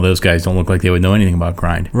about, well, those guys don't look like they would know anything about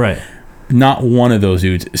grind. Right. Not one of those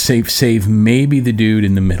dudes, save maybe the dude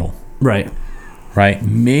in the middle. Right. Right?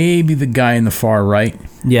 Maybe the guy in the far right.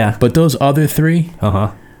 Yeah. But those other three,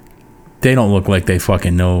 they don't look like they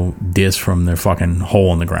fucking know Dis from their fucking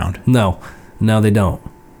hole in the ground. No, they don't.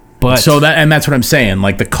 But so that's what I'm saying,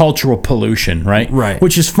 like the cultural pollution, right? Right.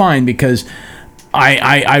 Which is fine because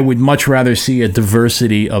I would much rather see a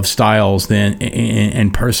diversity of styles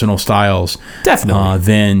and personal styles. Definitely.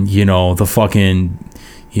 Than,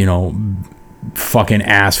 the fucking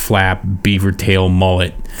ass flap beaver tail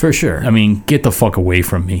mullet. For sure. I mean, get the fuck away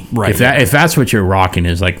from me. Right. If that's what you're rocking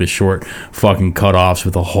is like the short fucking cutoffs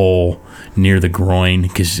with a hole near the groin,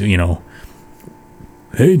 because hey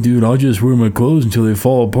dude, I'll just wear my clothes until they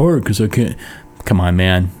fall apart because I can't. Come on,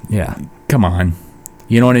 man. Yeah. Come on.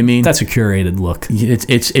 You know what I mean? That's a curated look.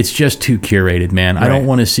 It's just too curated, man. Right. I don't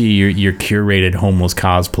want to see your curated homeless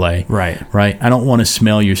cosplay. Right. Right. I don't want to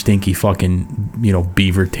smell your stinky fucking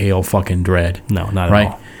beaver tail fucking dread. No, not right?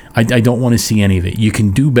 at all. I don't want to see any of it. You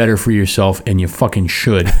can do better for yourself, and you fucking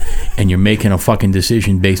should. And you're making a fucking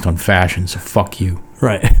decision based on fashion, so fuck you.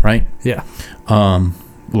 Right. Right? Yeah.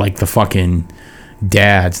 Like the fucking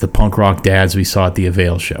dads, the punk rock dads we saw at the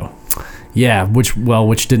Avail show. Yeah, which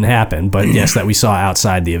didn't happen, but yes, that we saw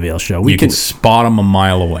outside the Avail show. You could spot them a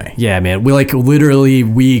mile away. Yeah, man. We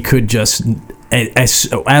could just,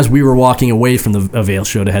 as we were walking away from the Avail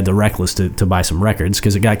show to head to Reckless to buy some records,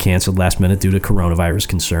 because it got canceled last minute due to coronavirus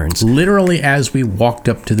concerns. Literally as we walked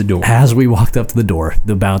up to the door. As we walked up to the door,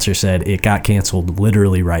 the bouncer said it got canceled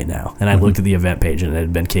literally right now. And I looked at the event page and it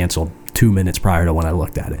had been canceled 2 minutes prior to when I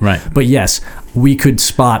looked at it. Right. But yes, we could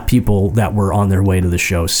spot people that were on their way to the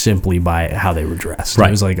show simply by how they were dressed. Right.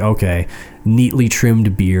 It was like, okay, neatly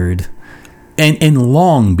trimmed beard. And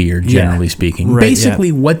long beard, generally speaking. Right,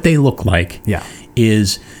 basically, what they look like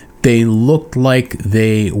is they looked like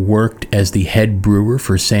they worked as the head brewer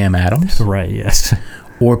for Sam Adams. Right, yes.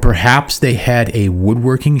 Or perhaps they had a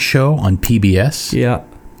woodworking show on PBS. Yeah.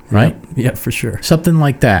 Right? Yeah, for sure. Something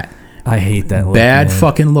like that. I hate that look, Bad man.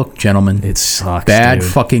 fucking look, gentlemen. It sucks, Bad dude.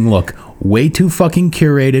 fucking look. Way too fucking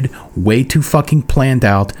curated. Way too fucking planned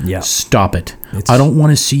out. Yeah. Stop it. I don't want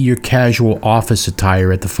to see your casual office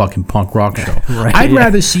attire at the fucking punk rock show. Right, I'd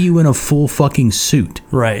rather see you in a full fucking suit.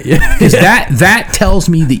 Right. Because that tells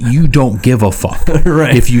me that you don't give a fuck.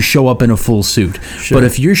 Right. If you show up in a full suit. Sure. But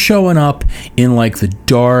if you're showing up in like the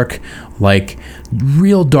dark, like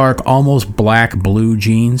real dark, almost black blue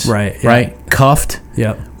jeans. Right. Yeah. Right. Cuffed.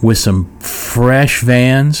 Yep. With some fresh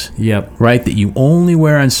Vans. Yep. Right. That you only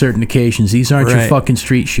wear on certain occasions. These aren't your Right. fucking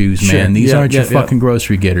street shoes, Sure. man. These Yep, aren't your yep, yep. fucking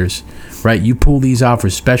grocery getters. Right. You pull these out for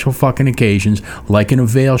special fucking occasions, like an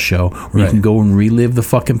Avail show, where you Right. can go and relive the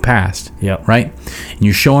fucking past. Yep. Right. And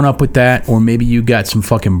you're showing up with that, or maybe you got some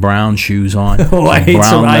fucking brown shoes on. Oh, I like hate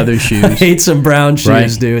brown leather shoes. I hate some brown shoes,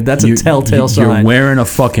 Right? dude. That's a telltale sign. You're wearing a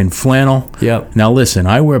fucking flannel. Yep. Now listen,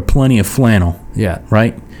 I wear plenty of flannel. Yeah.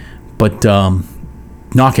 Right. But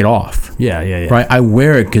knock it off. Yeah. Right. I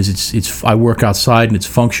wear it because it's. I work outside and it's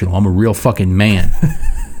functional. I'm a real fucking man.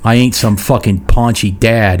 I ain't some fucking paunchy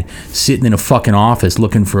dad sitting in a fucking office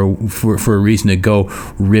looking for a reason to go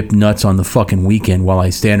rip nuts on the fucking weekend while I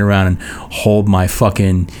stand around and hold my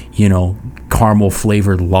fucking caramel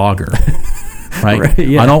flavored lager. Right? Right,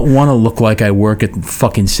 yeah. I don't want to look like I work at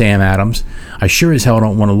fucking Sam Adams. I sure as hell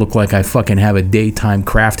don't want to look like I fucking have a daytime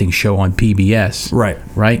crafting show on PBS. Right.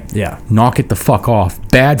 Right? Yeah. Knock it the fuck off.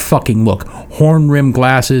 Bad fucking look. Horn rim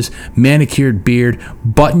glasses, manicured beard,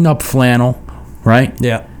 button up flannel. Right?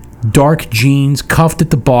 Yeah. dark jeans, cuffed at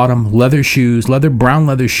the bottom, brown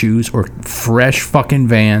leather shoes, or fresh fucking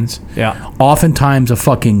Vans. Yeah. Oftentimes a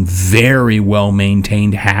fucking very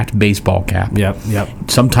well-maintained hat, baseball cap. Yep.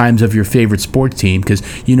 Sometimes of your favorite sports team, because,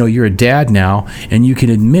 you know, you're a dad now, and you can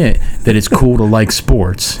admit that it's cool to like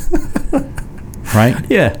sports. Right?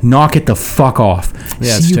 Yeah. Knock it the fuck off.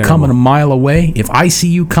 Yeah, See you terrible. coming a mile away. If I see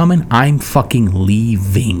you coming, I'm fucking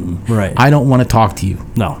leaving. Right. I don't want to talk to you.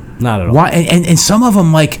 No, not at all. Why? And some of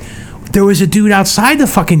them, like, there was a dude outside the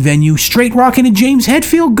fucking venue straight rocking a James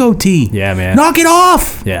Hetfield goatee. Yeah, man. Knock it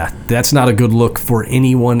off. Yeah, that's not a good look for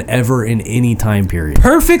anyone ever in any time period.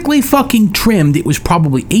 Perfectly fucking trimmed. It was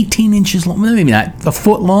probably 18 inches long. Maybe not. A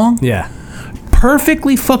foot long. Yeah.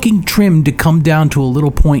 Perfectly fucking trimmed to come down to a little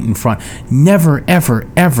point in front. Never, ever,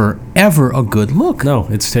 ever, ever a good look. No,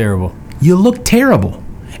 it's terrible. You look terrible.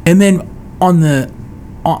 And then on the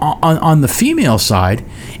female side,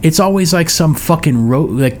 it's always like some fucking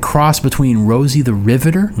like cross between Rosie the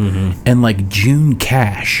Riveter and like June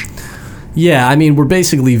Cash. Yeah, I mean, we're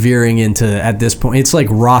basically veering into, at this point, it's like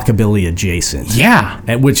rockabilly adjacent. Yeah.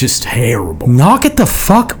 Which is terrible. Knock it the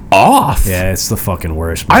fuck off. Yeah, it's the fucking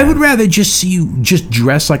worst, man. I would rather just see you just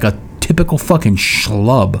dress like a typical fucking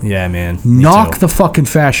schlub. Yeah, man. Me Knock too. the fucking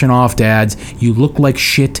fashion off, dads. You look like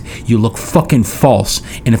shit. You look fucking false.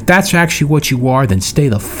 And if that's actually what you are, then stay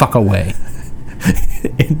the fuck away.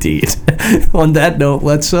 Indeed. On that note,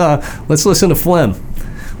 let's listen to Phlegm.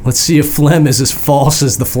 Let's see if Phlegm is as false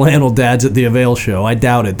as the flannel dads at the Avail show. I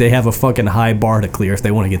doubt it. They have a fucking high bar to clear if they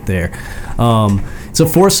want to get there. It's a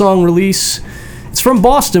 4-song release. It's from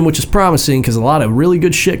Boston, which is promising because a lot of really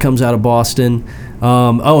good shit comes out of Boston.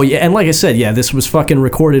 Oh, yeah, and like I said, yeah, this was fucking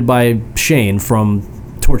recorded by Shane from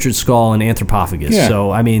Tortured Skull and Anthropophagus. Yeah. So,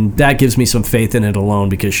 I mean, that gives me some faith in it alone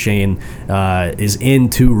because Shane is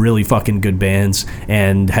into really fucking good bands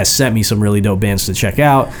and has sent me some really dope bands to check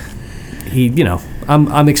out. He, you know,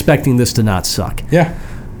 I'm expecting this to not suck. Yeah.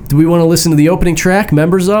 Do we want to listen to the opening track,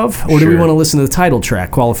 Members Of, or do we Sure. want to listen to the title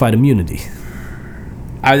track, Qualified Immunity?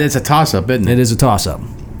 It's a toss-up, isn't it? It is a toss-up.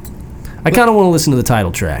 I kind of want to listen to the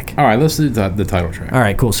title track. All right, let's do the title track. All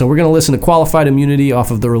right, cool. So we're going to listen to Qualified Immunity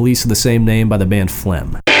off of the release of the same name by the band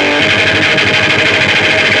Phlegm.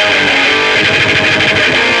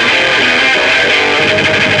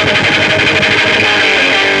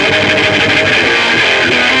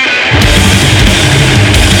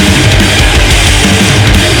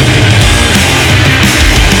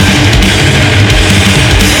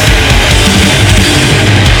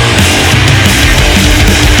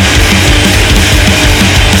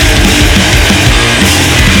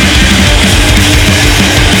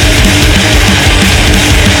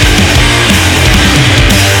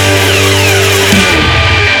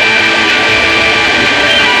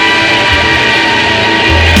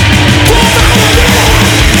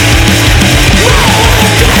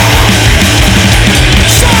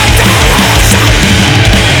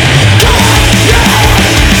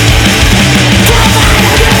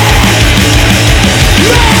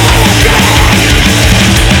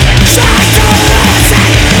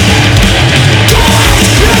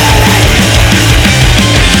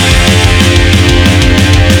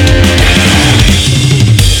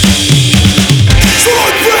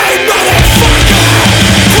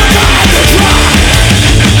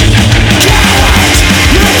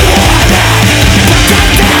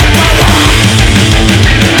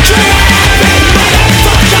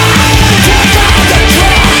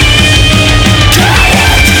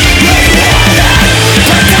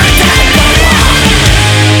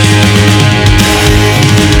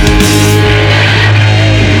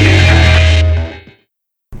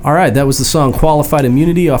 All right, that was the song Qualified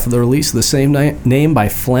Immunity off of the release of the same name by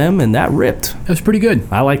Phlegm, and that ripped. That was pretty good.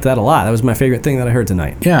 I liked that a lot. That was my favorite thing that I heard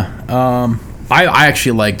tonight. Yeah. I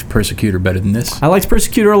actually liked Persecutor better than this. I liked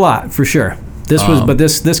Persecutor a lot, for sure.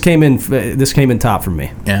 This came in top for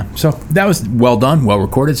me. Yeah. So that was well done, well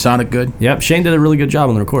recorded, sounded good. Yep, Shane did a really good job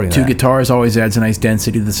on the recording of Two that. guitars always adds a nice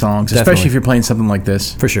density to the songs, especially Definitely. if you're playing something like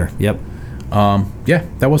this. For sure, yep. Yeah,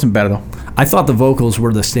 that wasn't bad at all. I thought the vocals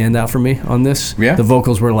were the standout for me on this. Yeah? The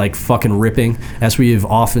vocals were like fucking ripping. As we have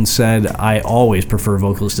often said, I always prefer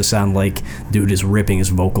vocals to sound like dude is ripping his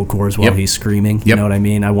vocal cords while Yep. he's screaming. You Yep. know what I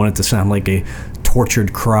mean? I want it to sound like a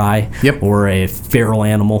tortured cry. Yep. Or a feral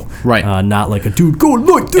animal. Right. Not like a dude going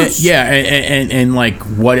like this. Yeah, and like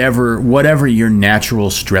whatever your natural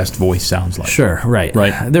stressed voice sounds like. Sure, right.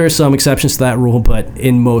 Right. There are some exceptions to that rule, but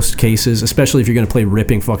in most cases, especially if you're going to play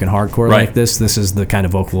ripping fucking hardcore Right. like this is the kind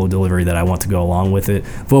of vocal delivery that I want to go along with it.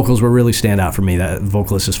 Vocals were really stand out for me. That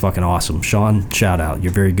vocalist is fucking awesome. Sean, shout out.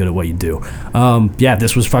 You're very good at what you do. Yeah,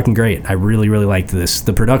 this was fucking great. I really, really liked this.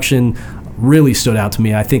 The production really stood out to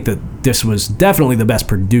me. I think that this was definitely the best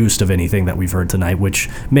produced of anything that we've heard tonight, which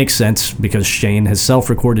makes sense because Shane has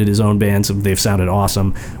self-recorded his own bands. They've sounded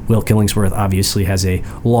awesome. Will Killingsworth obviously has a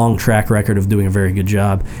long track record of doing a very good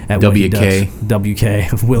job at what he does.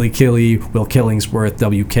 WK, Willie Killy, Will Killingsworth,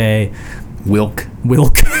 WK. Wilk,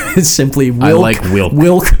 simply Wilk. I like Wilk.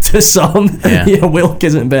 Wilk to some. Yeah, Wilk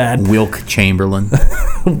isn't bad. Wilk Chamberlain.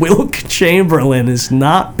 Wilk Chamberlain is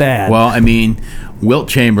not bad. Well, I mean, Wilt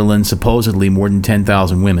Chamberlain, supposedly more than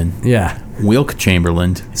 10,000 women. Yeah. Wilk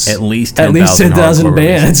Chamberlain, at least 10,000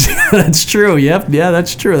 bands. That's true. Yep. Yeah,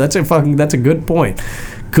 that's true. That's a good point.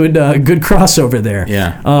 Good crossover there.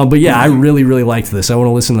 Yeah. But yeah, I really, really liked this. I want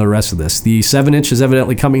to listen to the rest of this. The 7-inch is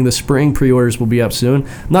evidently coming this spring. Pre-orders will be up soon.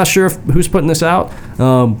 Not sure who's putting this out,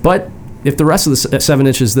 but if the rest of the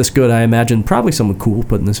 7-inch is this good, I imagine probably someone cool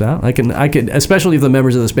putting this out. I could, especially if the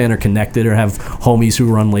members of this band are connected or have homies who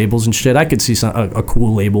run labels and shit. I could see a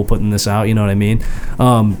cool label putting this out. You know what I mean?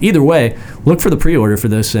 Either way, look for the pre-order for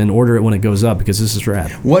this and order it when it goes up because this is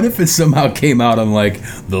rad. What if it somehow came out on like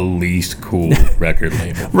the least cool record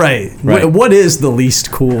label? Right. What is the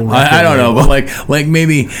least cool record I don't label? know, but like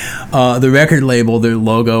maybe the record label, their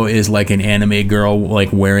logo is like an anime girl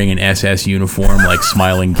like wearing an SS uniform, like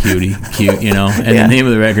smiling cute, you know? And the name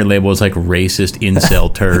of the record label is like Racist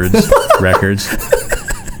Incel Turds Records.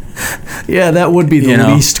 Yeah, that would be the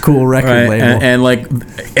least cool record label. And like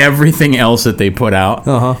everything else that they put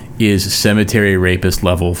out is cemetery rapist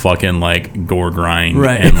level fucking like gore grind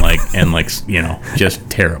and like you know, just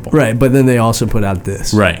terrible. Right, but then they also put out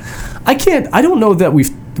this. Right. I don't know that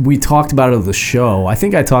we talked about it on the show. I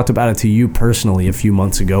think I talked about it to you personally a few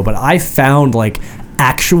months ago, but I found like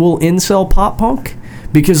actual incel pop punk.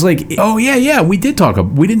 Because like we didn't talk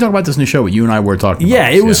about this in the show, but you and I were talking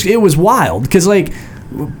about it was wild because like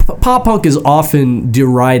pop punk is often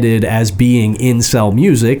derided as being incel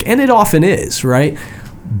music, and it often is, right?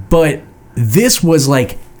 But this was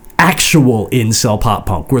like actual incel pop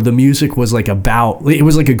punk where the music was like it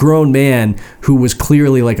was like a grown man who was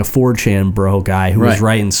clearly like a 4chan bro guy who was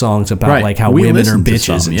writing songs about like how women are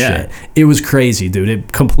bitches and shit. It was crazy, dude.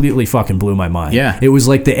 It completely fucking blew my mind. Yeah. It was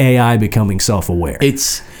like the AI becoming self-aware.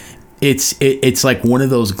 It's like one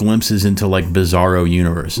of those glimpses into like bizarro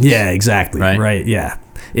universes. Yeah, exactly. Right. Yeah.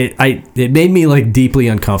 It made me like deeply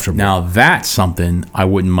uncomfortable. Now that's something I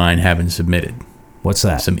wouldn't mind having submitted. What's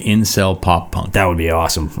that? Some incel pop punk. That would be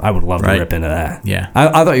awesome. I would love to rip into that. Yeah.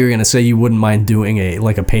 I thought you were going to say you wouldn't mind doing a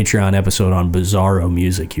Patreon episode on bizarro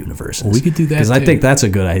music universes. Well, we could do that because I think that's a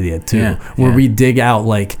good idea too. Where we dig out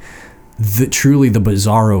like truly the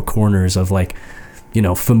bizarro corners of like, you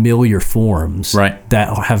know, familiar forms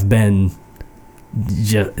that have been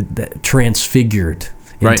transfigured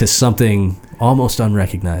into something almost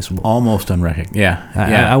unrecognizable. Yeah.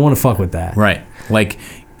 I want to fuck with that. Right. Like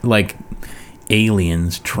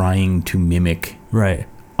aliens trying to mimic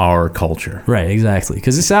our culture. Right, exactly.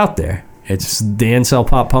 Because it's out there. It's the incel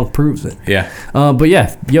pop punk proves it. Yeah. But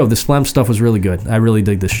yeah, the Slam stuff was really good. I really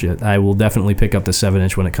dig this shit. I will definitely pick up the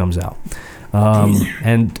 7-inch when it comes out.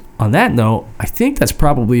 And on that note, I think that's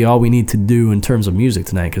probably all we need to do in terms of music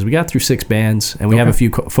tonight because we got through 6 bands and we have a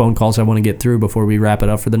few phone calls I want to get through before we wrap it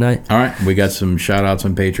up for the night. All right. We got some shout outs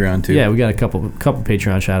on Patreon too. Yeah, we got a couple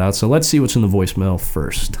Patreon shout outs. So let's see what's in the voicemail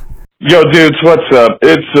first. Yo, dudes, what's up?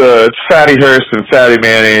 It's Fatty Hurst and Fatty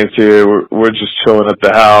Mayonnaise here. We're just chilling at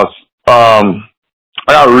the house. I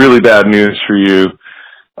got really bad news for you.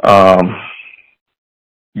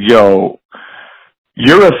 Yo,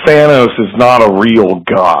 Thanos is not a real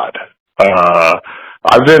god.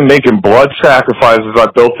 I've been making blood sacrifices. I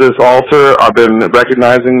built this altar. I've been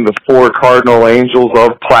recognizing the 4 cardinal angels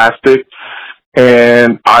of plastic.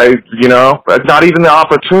 And not even the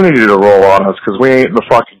opportunity to roll on us because we ain't in the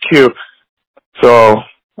fucking queue. So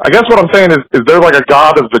I guess what I'm saying is there like a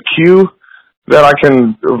god of the queue that I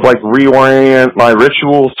can like reorient my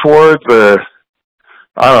rituals towards? I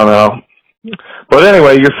don't know. But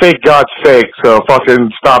anyway, your fake god's fake, so fucking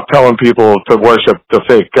stop telling people to worship the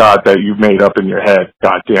fake god that you made up in your head.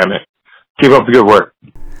 God damn it. Keep up the good work.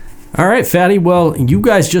 All right, Fatty. Well, you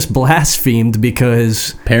guys just blasphemed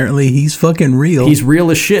because apparently he's fucking real. He's real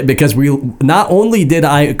as shit because not only did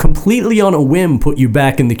I completely on a whim put you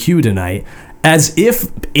back in the queue tonight, as if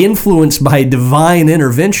influenced by divine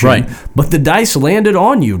intervention, but the dice landed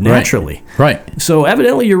on you naturally. Right. So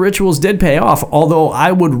evidently your rituals did pay off, although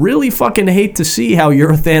I would really fucking hate to see how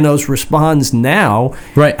your Thanos responds now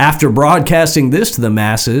after broadcasting this to the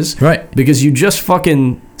masses. Because you just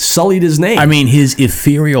fucking sullied his name. I mean, his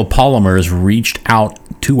ethereal polymers reached out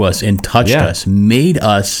to us and touched us, made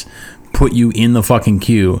us put you in the fucking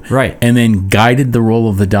queue, Right. and then guided the roll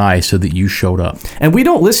of the die so that you showed up. And we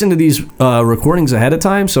don't listen to these recordings ahead of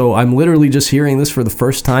time, so I'm literally just hearing this for the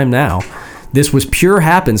first time now. This was pure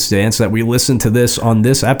happenstance that we listened to this on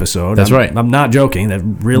this episode. That's right. I'm not joking. That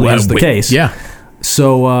really is the case. Yeah.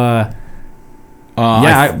 So,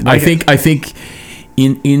 I think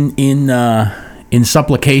in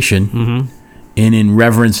supplication and in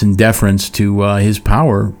reverence and deference to his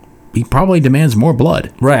power, he probably demands more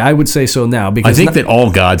blood. right, I would say so now. I Because think that all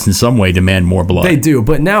gods in some way demand more blood. they do,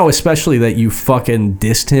 but now especially that you fucking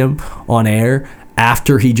dissed him on air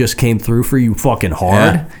after he just came through for you fucking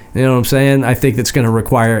hard. Yeah. You know what I'm saying? I think that's going to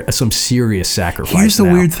require some serious sacrifice. Here's the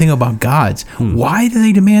now. weird thing about gods. Why do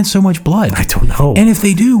they demand so much blood? I don't know. And if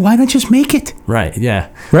they do, why not just make it? Right? Yeah.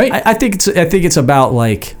 Right? I think it's about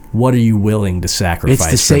like, what are you willing to sacrifice?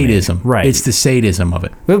 It's the for me? sadism. Right? It's the sadism of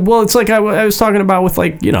it. Well, it's like I was talking about with,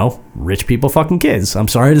 like, you know, rich people fucking kids. I'm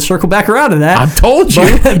sorry to circle back around to that. I've told you.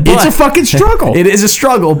 It's a fucking struggle. It is a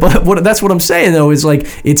struggle, but that's what I'm saying, though, is like,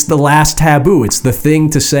 it's the last taboo. It's the thing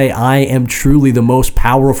to say, I am truly the most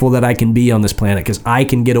powerful that I can be on this planet because I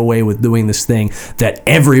can get away with doing this thing that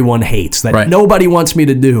everyone hates, that Right. nobody wants me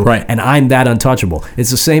to do, Right. and I'm that untouchable. It's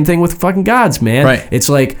the same thing with fucking gods, man. Right. It's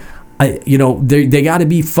like, they got to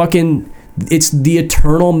be fucking... It's the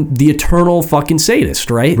eternal fucking sadist,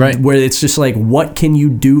 right? Right. Where it's just like, what can you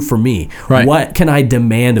do for me? Right. What can I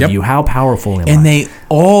demand of Yep. you? How powerful am I? And they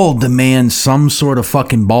all demand some sort of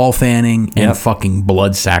fucking ball fanning and Yep. fucking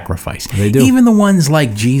blood sacrifice. They do. Even the ones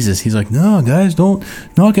like Jesus, he's like, no, guys, don't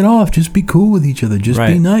knock it off. Just be cool with each other. Just be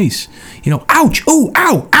Right. nice. You know, ouch, ooh,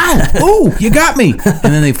 ow, ow, ooh, you got me.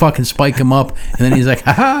 And then they fucking spike him up. And then he's like,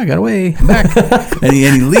 haha, I got away. I'm back. and he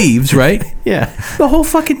leaves, right? Yeah. The whole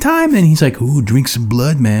fucking time. And he's like, ooh, drink some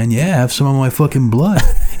blood, man. Yeah, have some of my fucking blood.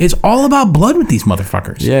 It's all about blood with these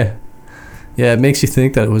motherfuckers. Yeah. Yeah, it makes you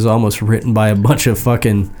think that it was almost written by a bunch of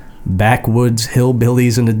fucking backwoods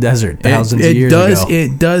hillbillies in the desert thousands of years ago.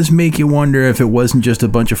 It does make you wonder if it wasn't just a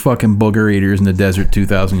bunch of fucking booger eaters in the desert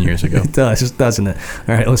 2,000 years ago. It does, doesn't it?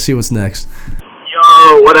 All right, let's see what's next.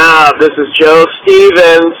 Yo, what up? This is Joe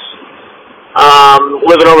Stevens.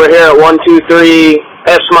 Living over here at 123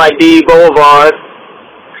 S.M.I.D. Boulevard.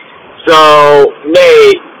 So,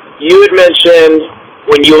 Nate, you had mentioned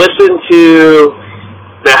when you listened to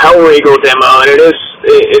the Hellregal demo, and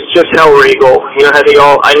it's just Hellregal. You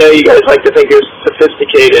know, I know you guys like to think you're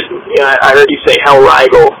sophisticated. You know, I heard you say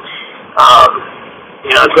Hellregal.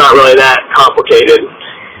 You know, it's not really that complicated.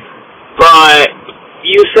 But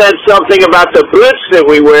you said something about the boots that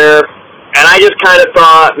we wear, and I just kind of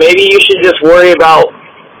thought maybe you should just worry about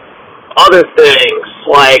other things,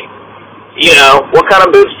 like, you know, what kind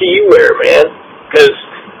of boots do you wear, man? Because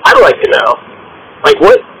I'd like to know. Like,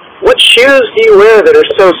 what shoes do you wear that are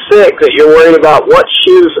so sick that you're worried about what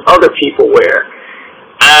shoes other people wear?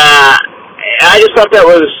 I just thought that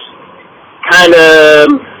was kind of,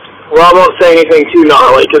 well, I won't say anything too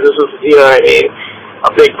gnarly because this was, you know what I mean,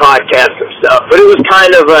 a big podcast and stuff. But it was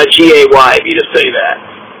kind of GAY of you to say that.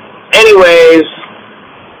 Anyways,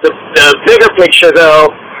 the bigger picture, though,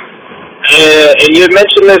 and you had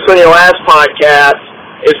mentioned this on your last podcast,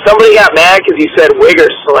 is somebody got mad because you said Wigger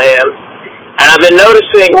Slam. And I've been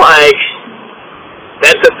noticing, like,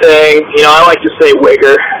 that's a thing. You know, I like to say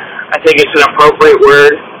Wigger. I think it's an appropriate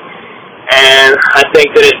word. And I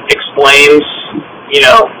think that it explains, you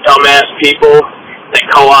know, dumbass people that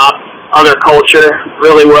co-opt other culture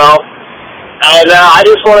really well. And I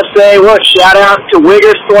just want to say, look, shout out to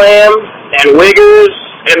Wigger Slam and Wiggers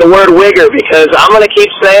and the word Wigger, because I'm going to keep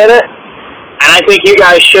saying it. And I think you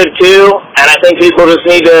guys should too. And I think people just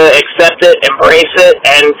need to accept it, embrace it.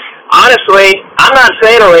 And honestly, I'm not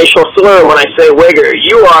saying a racial slur when I say Wigger.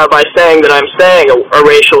 You are by saying that I'm saying a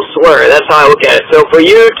racial slur. That's how I look at it. So for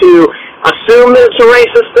you to assume that it's a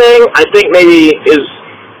racist thing, I think maybe is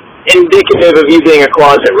indicative of you being a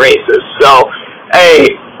closet racist. So, hey,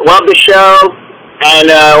 love the show, and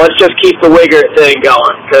let's just keep the Wigger thing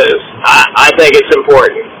going, because I think it's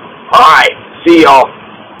important. All right, see y'all.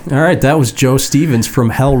 All right, that was Joe Stevens from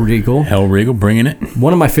Hellregal. Hellregal, bringing it.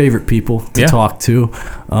 One of my favorite people to talk to.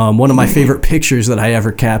 One of my favorite pictures that I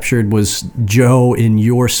ever captured was Joe in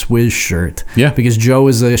your Swizz shirt. Yeah. Because Joe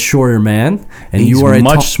is a shorter man, and He's you are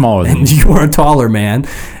much smaller than and me. you are a taller man,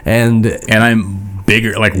 and I'm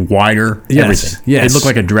bigger, like wider, Yes, everything. yes. It looked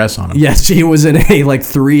like a dress on him. yes, he was in a like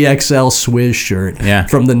 3XL Swizz shirt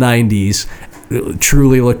from the 90s. It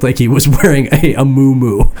truly looked like he was wearing a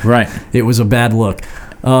muumuu. Right. It was a bad look.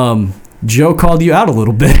 Joe called you out a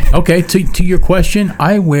little bit. Okay, to your question,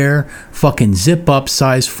 I wear fucking zip-up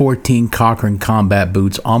size 14 Cochrane combat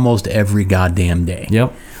boots almost every goddamn day.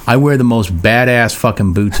 Yep. I wear the most badass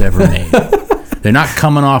fucking boots ever made. They're not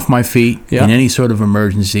coming off my feet in any sort of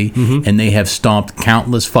emergency, and they have stomped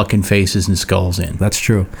countless fucking faces and skulls in. That's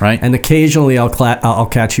true. Right? And occasionally I'll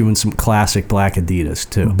catch you in some classic black Adidas,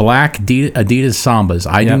 too. Black Adidas Sambas.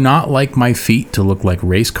 I do not like my feet to look like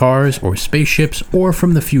race cars or spaceships or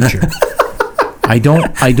from the future. I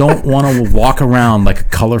don't want to walk around like a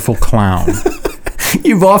colorful clown.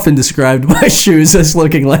 You've often described my shoes as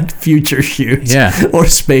looking like future shoes. Yeah. Or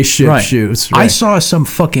spaceship shoes. Right. I saw some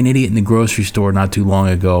fucking idiot in the grocery store not too long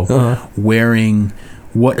ago wearing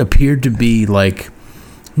what appeared to be like,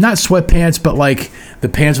 not sweatpants, but like the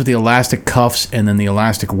pants with the elastic cuffs and then the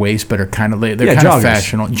elastic waist, but are kind of, they're kind of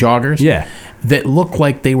fashionable. Joggers. Yeah. That look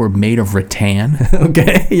like they were made of rattan.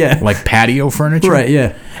 Okay, yeah. Like patio furniture. Right,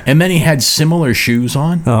 yeah. And then he had similar shoes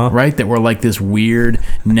on, right, that were like this weird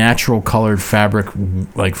natural colored fabric,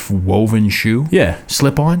 like woven shoe. Yeah.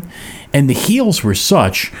 Slip on. And the heels were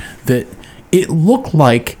such that it looked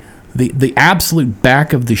like the absolute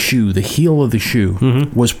back of the shoe, the heel of the shoe,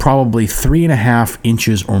 was probably 3.5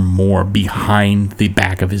 inches or more behind the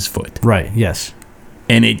back of his foot. Right, yes.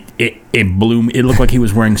 And it blew me. It looked like he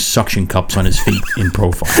was wearing suction cups on his feet in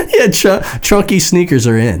profile. Yeah, chunky sneakers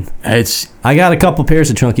are in. I got a couple pairs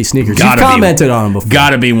of chunky sneakers. You've commented on them before.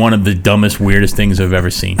 Gotta be one of the dumbest, weirdest things I've ever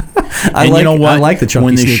seen. You know what? I like the chunky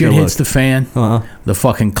when the sneaker shit look. hits the fan, the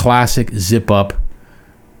fucking classic zip up,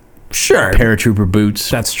 paratrooper boots.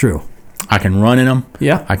 That's true. I can run in them.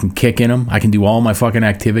 Yeah. I can kick in them. I can do all my fucking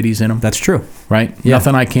activities in them. That's true. Right? Yeah.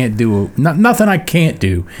 Nothing I can't do. Nothing I can't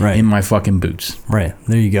do in my fucking boots. Right.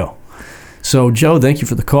 There you go. So, Joe, thank you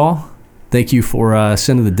for the call. Thank you for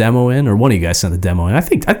sending the demo in, or one of you guys sent the demo in. I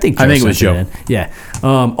think it was Joe. Yeah.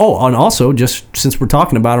 And also, just since we're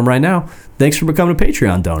talking about him right now, thanks for becoming a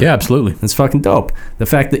Patreon donor. Yeah, absolutely. That's fucking dope. The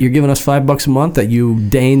fact that you're giving us $5 a month, that you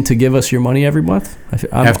deign to give us your money every month.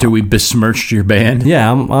 After we besmirched your band. Yeah,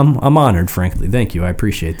 I'm honored, frankly. Thank you. I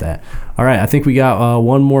appreciate that. All right, I think we got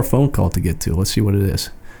one more phone call to get to. Let's see what it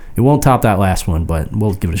is. It won't top that last one, but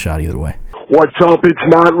we'll give it a shot either way. What's up? It's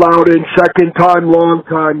Matt Loudon, second time, long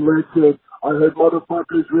time. Listen, I heard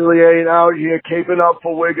motherfuckers really ain't out here caping up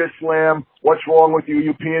for Wigger Slam. What's wrong with you?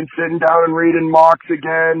 You peeing sitting down and reading Marx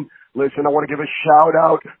again? Listen, I want to give a shout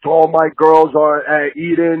out to all my girls at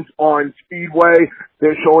Eden's on Speedway.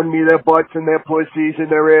 They're showing me their butts and their pussies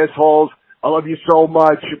and their assholes. I love you so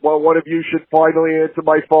much. Well, one of you should finally answer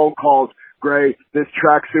my phone calls. Gray, this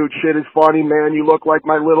tracksuit shit is funny, man. You look like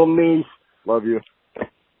my little niece. Love you.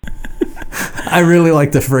 I really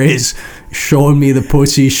like the phrase, showing me the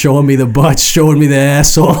pussy, showing me the butts, showing me the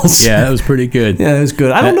assholes. Yeah, that was pretty good. Yeah, that was good.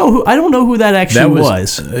 I don't know who that actually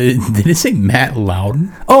was. Did it say Matt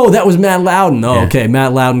Loudon? Oh, that was Matt Loudon. Oh, yeah. Okay.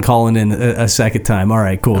 Matt Loudon calling in a second time. All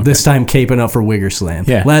right, cool. Okay. This time caping up for Wigger Slam.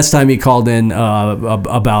 Yeah. Last time he called in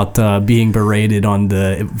about being berated on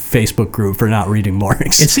the Facebook group for not reading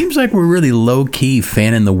Marx. It seems like we're really low-key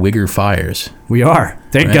fanning the Wigger fires. We are.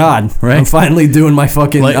 Thank God. Right? I'm finally doing my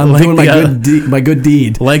fucking. I'm doing my good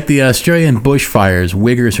deed. Like the Australian bushfires,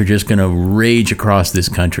 Wiggers are just going to rage across this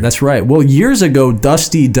country. That's right. Well, years ago,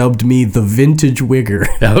 Dusty dubbed me the vintage Wigger.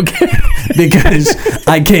 Okay. Because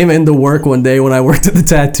I came into work one day when I worked at the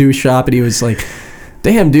tattoo shop, and he was like,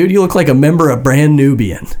 "Damn, dude, you look like a member of Brand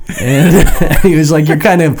Nubian." And he was like, "You're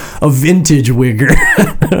kind of a vintage Wigger."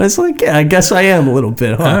 I was like, "Yeah, I guess I am a little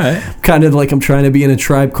bit, huh?" All right. Kind of like I'm trying to be in A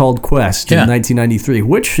Tribe Called Quest in 1993,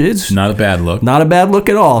 which is not a bad look. Not a bad look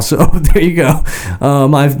at all. So there you go.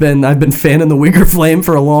 I've been fanning the Wigger flame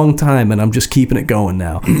for a long time, and I'm just keeping it going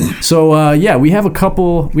now. So yeah, we have a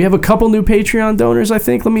couple new Patreon donors. I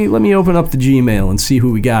think. Let me open up the Gmail and see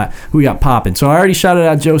who we got popping. So I already shouted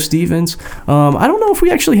out Joe Stevens. I don't know if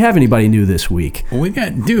we actually have anybody new this week. Well,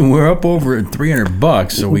 we're up over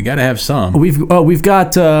 $300, so we got to have some. We've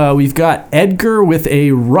got Edgar with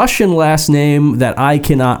a Russian last name that I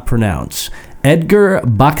cannot pronounce. Edgar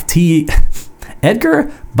Bakhtiyarov.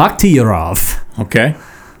 Okay.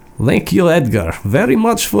 Thank you, Edgar, very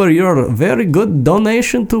much for your very good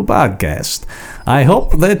donation to podcast. I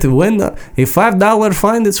hope that when a $5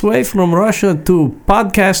 finds its way from Russia to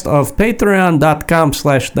podcast of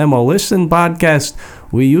patreon.com/demolisten podcast,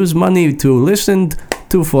 we use money to listen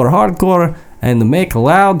to for hardcore and make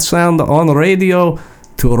loud sound on radio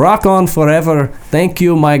to rock on forever. Thank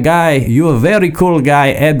you, my guy. You're a very cool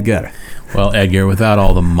guy, Edgar. Well, Edgar, without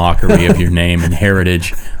all the mockery of your name and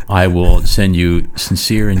heritage, I will send you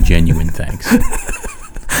sincere and genuine thanks.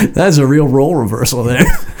 That's a real role reversal there.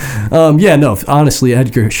 Yeah, no, honestly,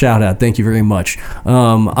 Edgar, shout out. Thank you very much.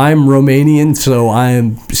 I'm Romanian, so I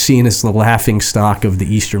am seen as the laughing stock of the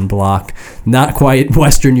Eastern Bloc. Not quite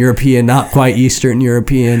Western European, not quite Eastern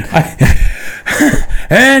European.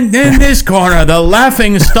 And in this corner, the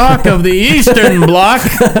laughing stock of the Eastern Bloc,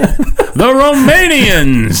 the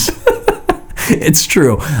Romanians. It's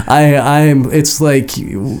true. I'm. It's like,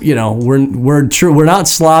 you know, we're true. We're not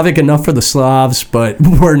Slavic enough for the Slavs, but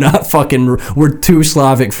we're not fucking. We're too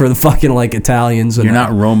Slavic for the fucking like Italians. You're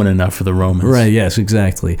not Roman enough for the Romans, right? Yes,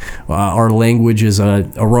 exactly. Our language is a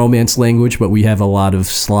Romance language, but we have a lot of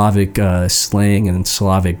Slavic slang and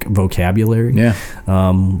Slavic vocabulary. Yeah.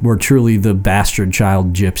 We're truly the bastard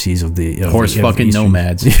child gypsies of the horse fucking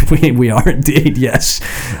nomads. we are indeed. Yes.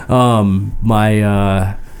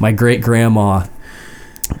 My great-grandma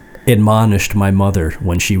admonished my mother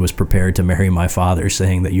when she was prepared to marry my father,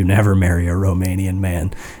 saying that you never marry a Romanian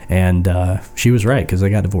man. And she was right, because I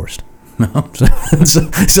got divorced.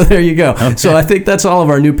 So there you go. Okay. So I think that's all of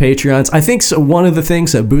our new Patreons. I think one of the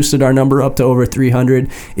things that boosted our number up to over 300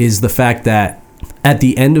 is the fact that at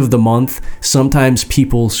the end of the month, sometimes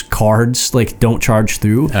people's cards like don't charge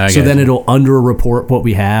through, so then it'll under-report what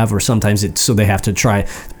we have, or sometimes so they have to try.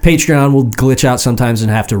 Patreon will glitch out sometimes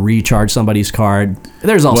and have to recharge somebody's card.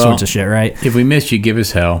 There's all sorts of shit, right? If we missed you, give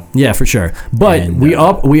us hell. Yeah, for sure. But we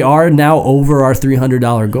are now over our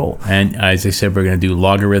 $300 goal. And as I said, we're going to do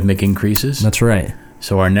logarithmic increases. That's right.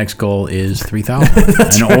 So our next goal is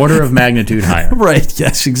 3,000, an order of magnitude higher. Right.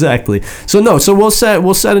 Yes. Exactly. So we'll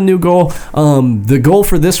set a new goal. The goal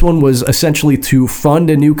for this one was essentially to fund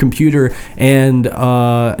a new computer, and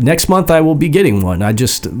next month I will be getting one.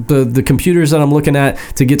 The computers that I'm looking at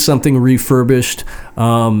to get something refurbished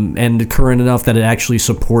and current enough that it actually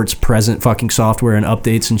supports present fucking software and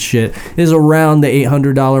updates and shit is around the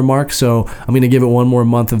 $800 mark. So I'm going to give it one more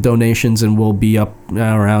month of donations, and we'll be up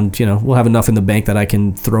around, we'll have enough in the bank that I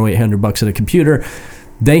can throw $800 at a computer.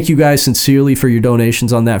 Thank you guys sincerely for your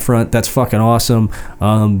donations on that front. That's fucking awesome,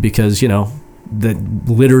 because that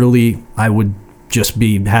literally I would just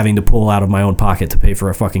be having to pull out of my own pocket to pay for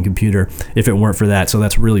a fucking computer if it weren't for that. So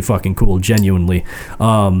that's really fucking cool, genuinely.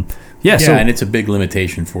 And it's a big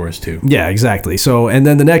limitation for us too. Yeah, exactly. So, and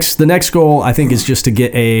then the next goal I think is just to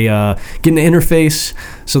get an interface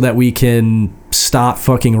so that we can stop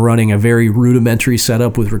fucking running a very rudimentary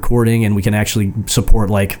setup with recording, and we can actually support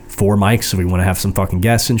like 4 mics if we want to have some fucking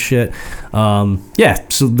guests and shit.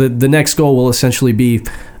 So the next goal will essentially be,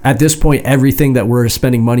 at this point, everything that we're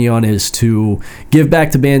spending money on is to give back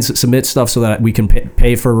to bands that submit stuff so that we can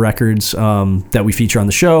pay for records that we feature on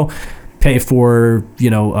the show, pay for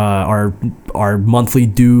our monthly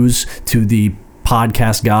dues to the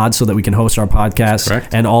podcast god so that we can host our podcast.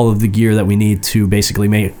 Correct. And all of the gear that we need to basically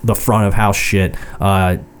make the front of house shit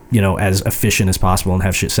as efficient as possible and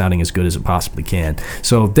have shit sounding as good as it possibly can.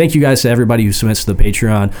 So thank you guys to everybody who submits to the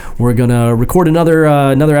Patreon. We're gonna record another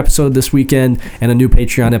episode this weekend and a new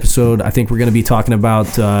Patreon episode. I think we're gonna be talking about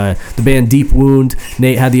the band Deep Wound.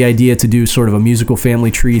 Nate had the idea to do sort of a musical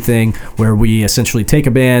family tree thing where we essentially take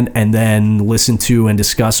a band and then listen to and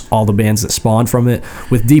discuss all the bands that spawn from it.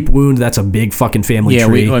 With Deep Wound, that's a big fucking family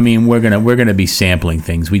tree. We're gonna be sampling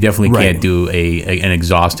things. We definitely can't do an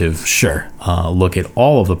exhaustive look at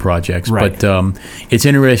all of the projects, right. But it's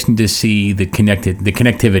interesting to see the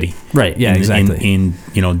connectivity, right? Yeah, exactly. In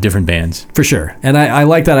different bands, for sure. And I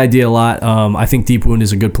like that idea a lot. I think Deep Wound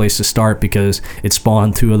is a good place to start because it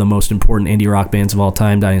spawned 2 of the most important indie rock bands of all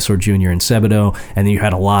time, Dinosaur Jr. and Sebadoh, and then you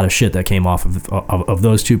had a lot of shit that came off of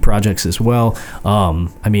those 2 projects as well. And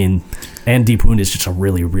Deep Wound is just a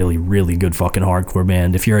really, really, really good fucking hardcore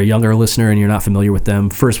band. If you're a younger listener and you're not familiar with them,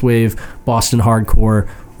 first wave Boston hardcore.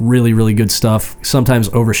 Really, really good stuff. Sometimes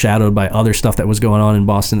overshadowed by other stuff that was going on in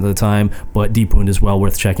Boston at the time, but Deep Wound is well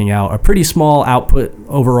worth checking out. A pretty small output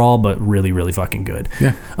overall, but really, really fucking good.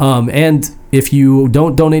 Yeah. And if you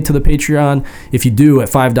don't donate to the Patreon, if you do at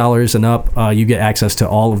 $5 and up, you get access to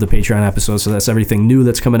all of the Patreon episodes. So that's everything new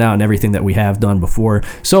that's coming out and everything that we have done before.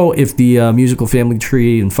 So if the musical family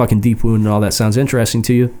tree and fucking Deep Wound and all that sounds interesting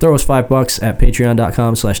to you, throw us $5 at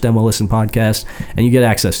patreon.com/demolistenpodcast and you get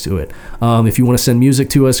access to it. If you want to send music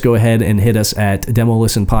to us, go ahead and hit us at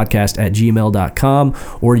demolistenpodcast@gmail.com,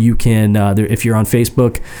 or you can, if you're on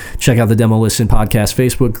Facebook, check out the Demolisten Podcast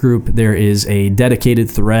Facebook group. There is a dedicated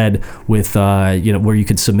thread with where you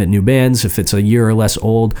could submit new bands. If it's a year or less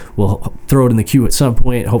old, we'll throw it in the queue at some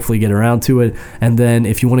point, hopefully get around to it. And then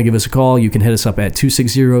if you want to give us a call, you can hit us up at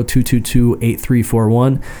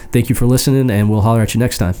 260-222-8341. Thank you for listening, and we'll holler at you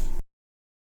next time.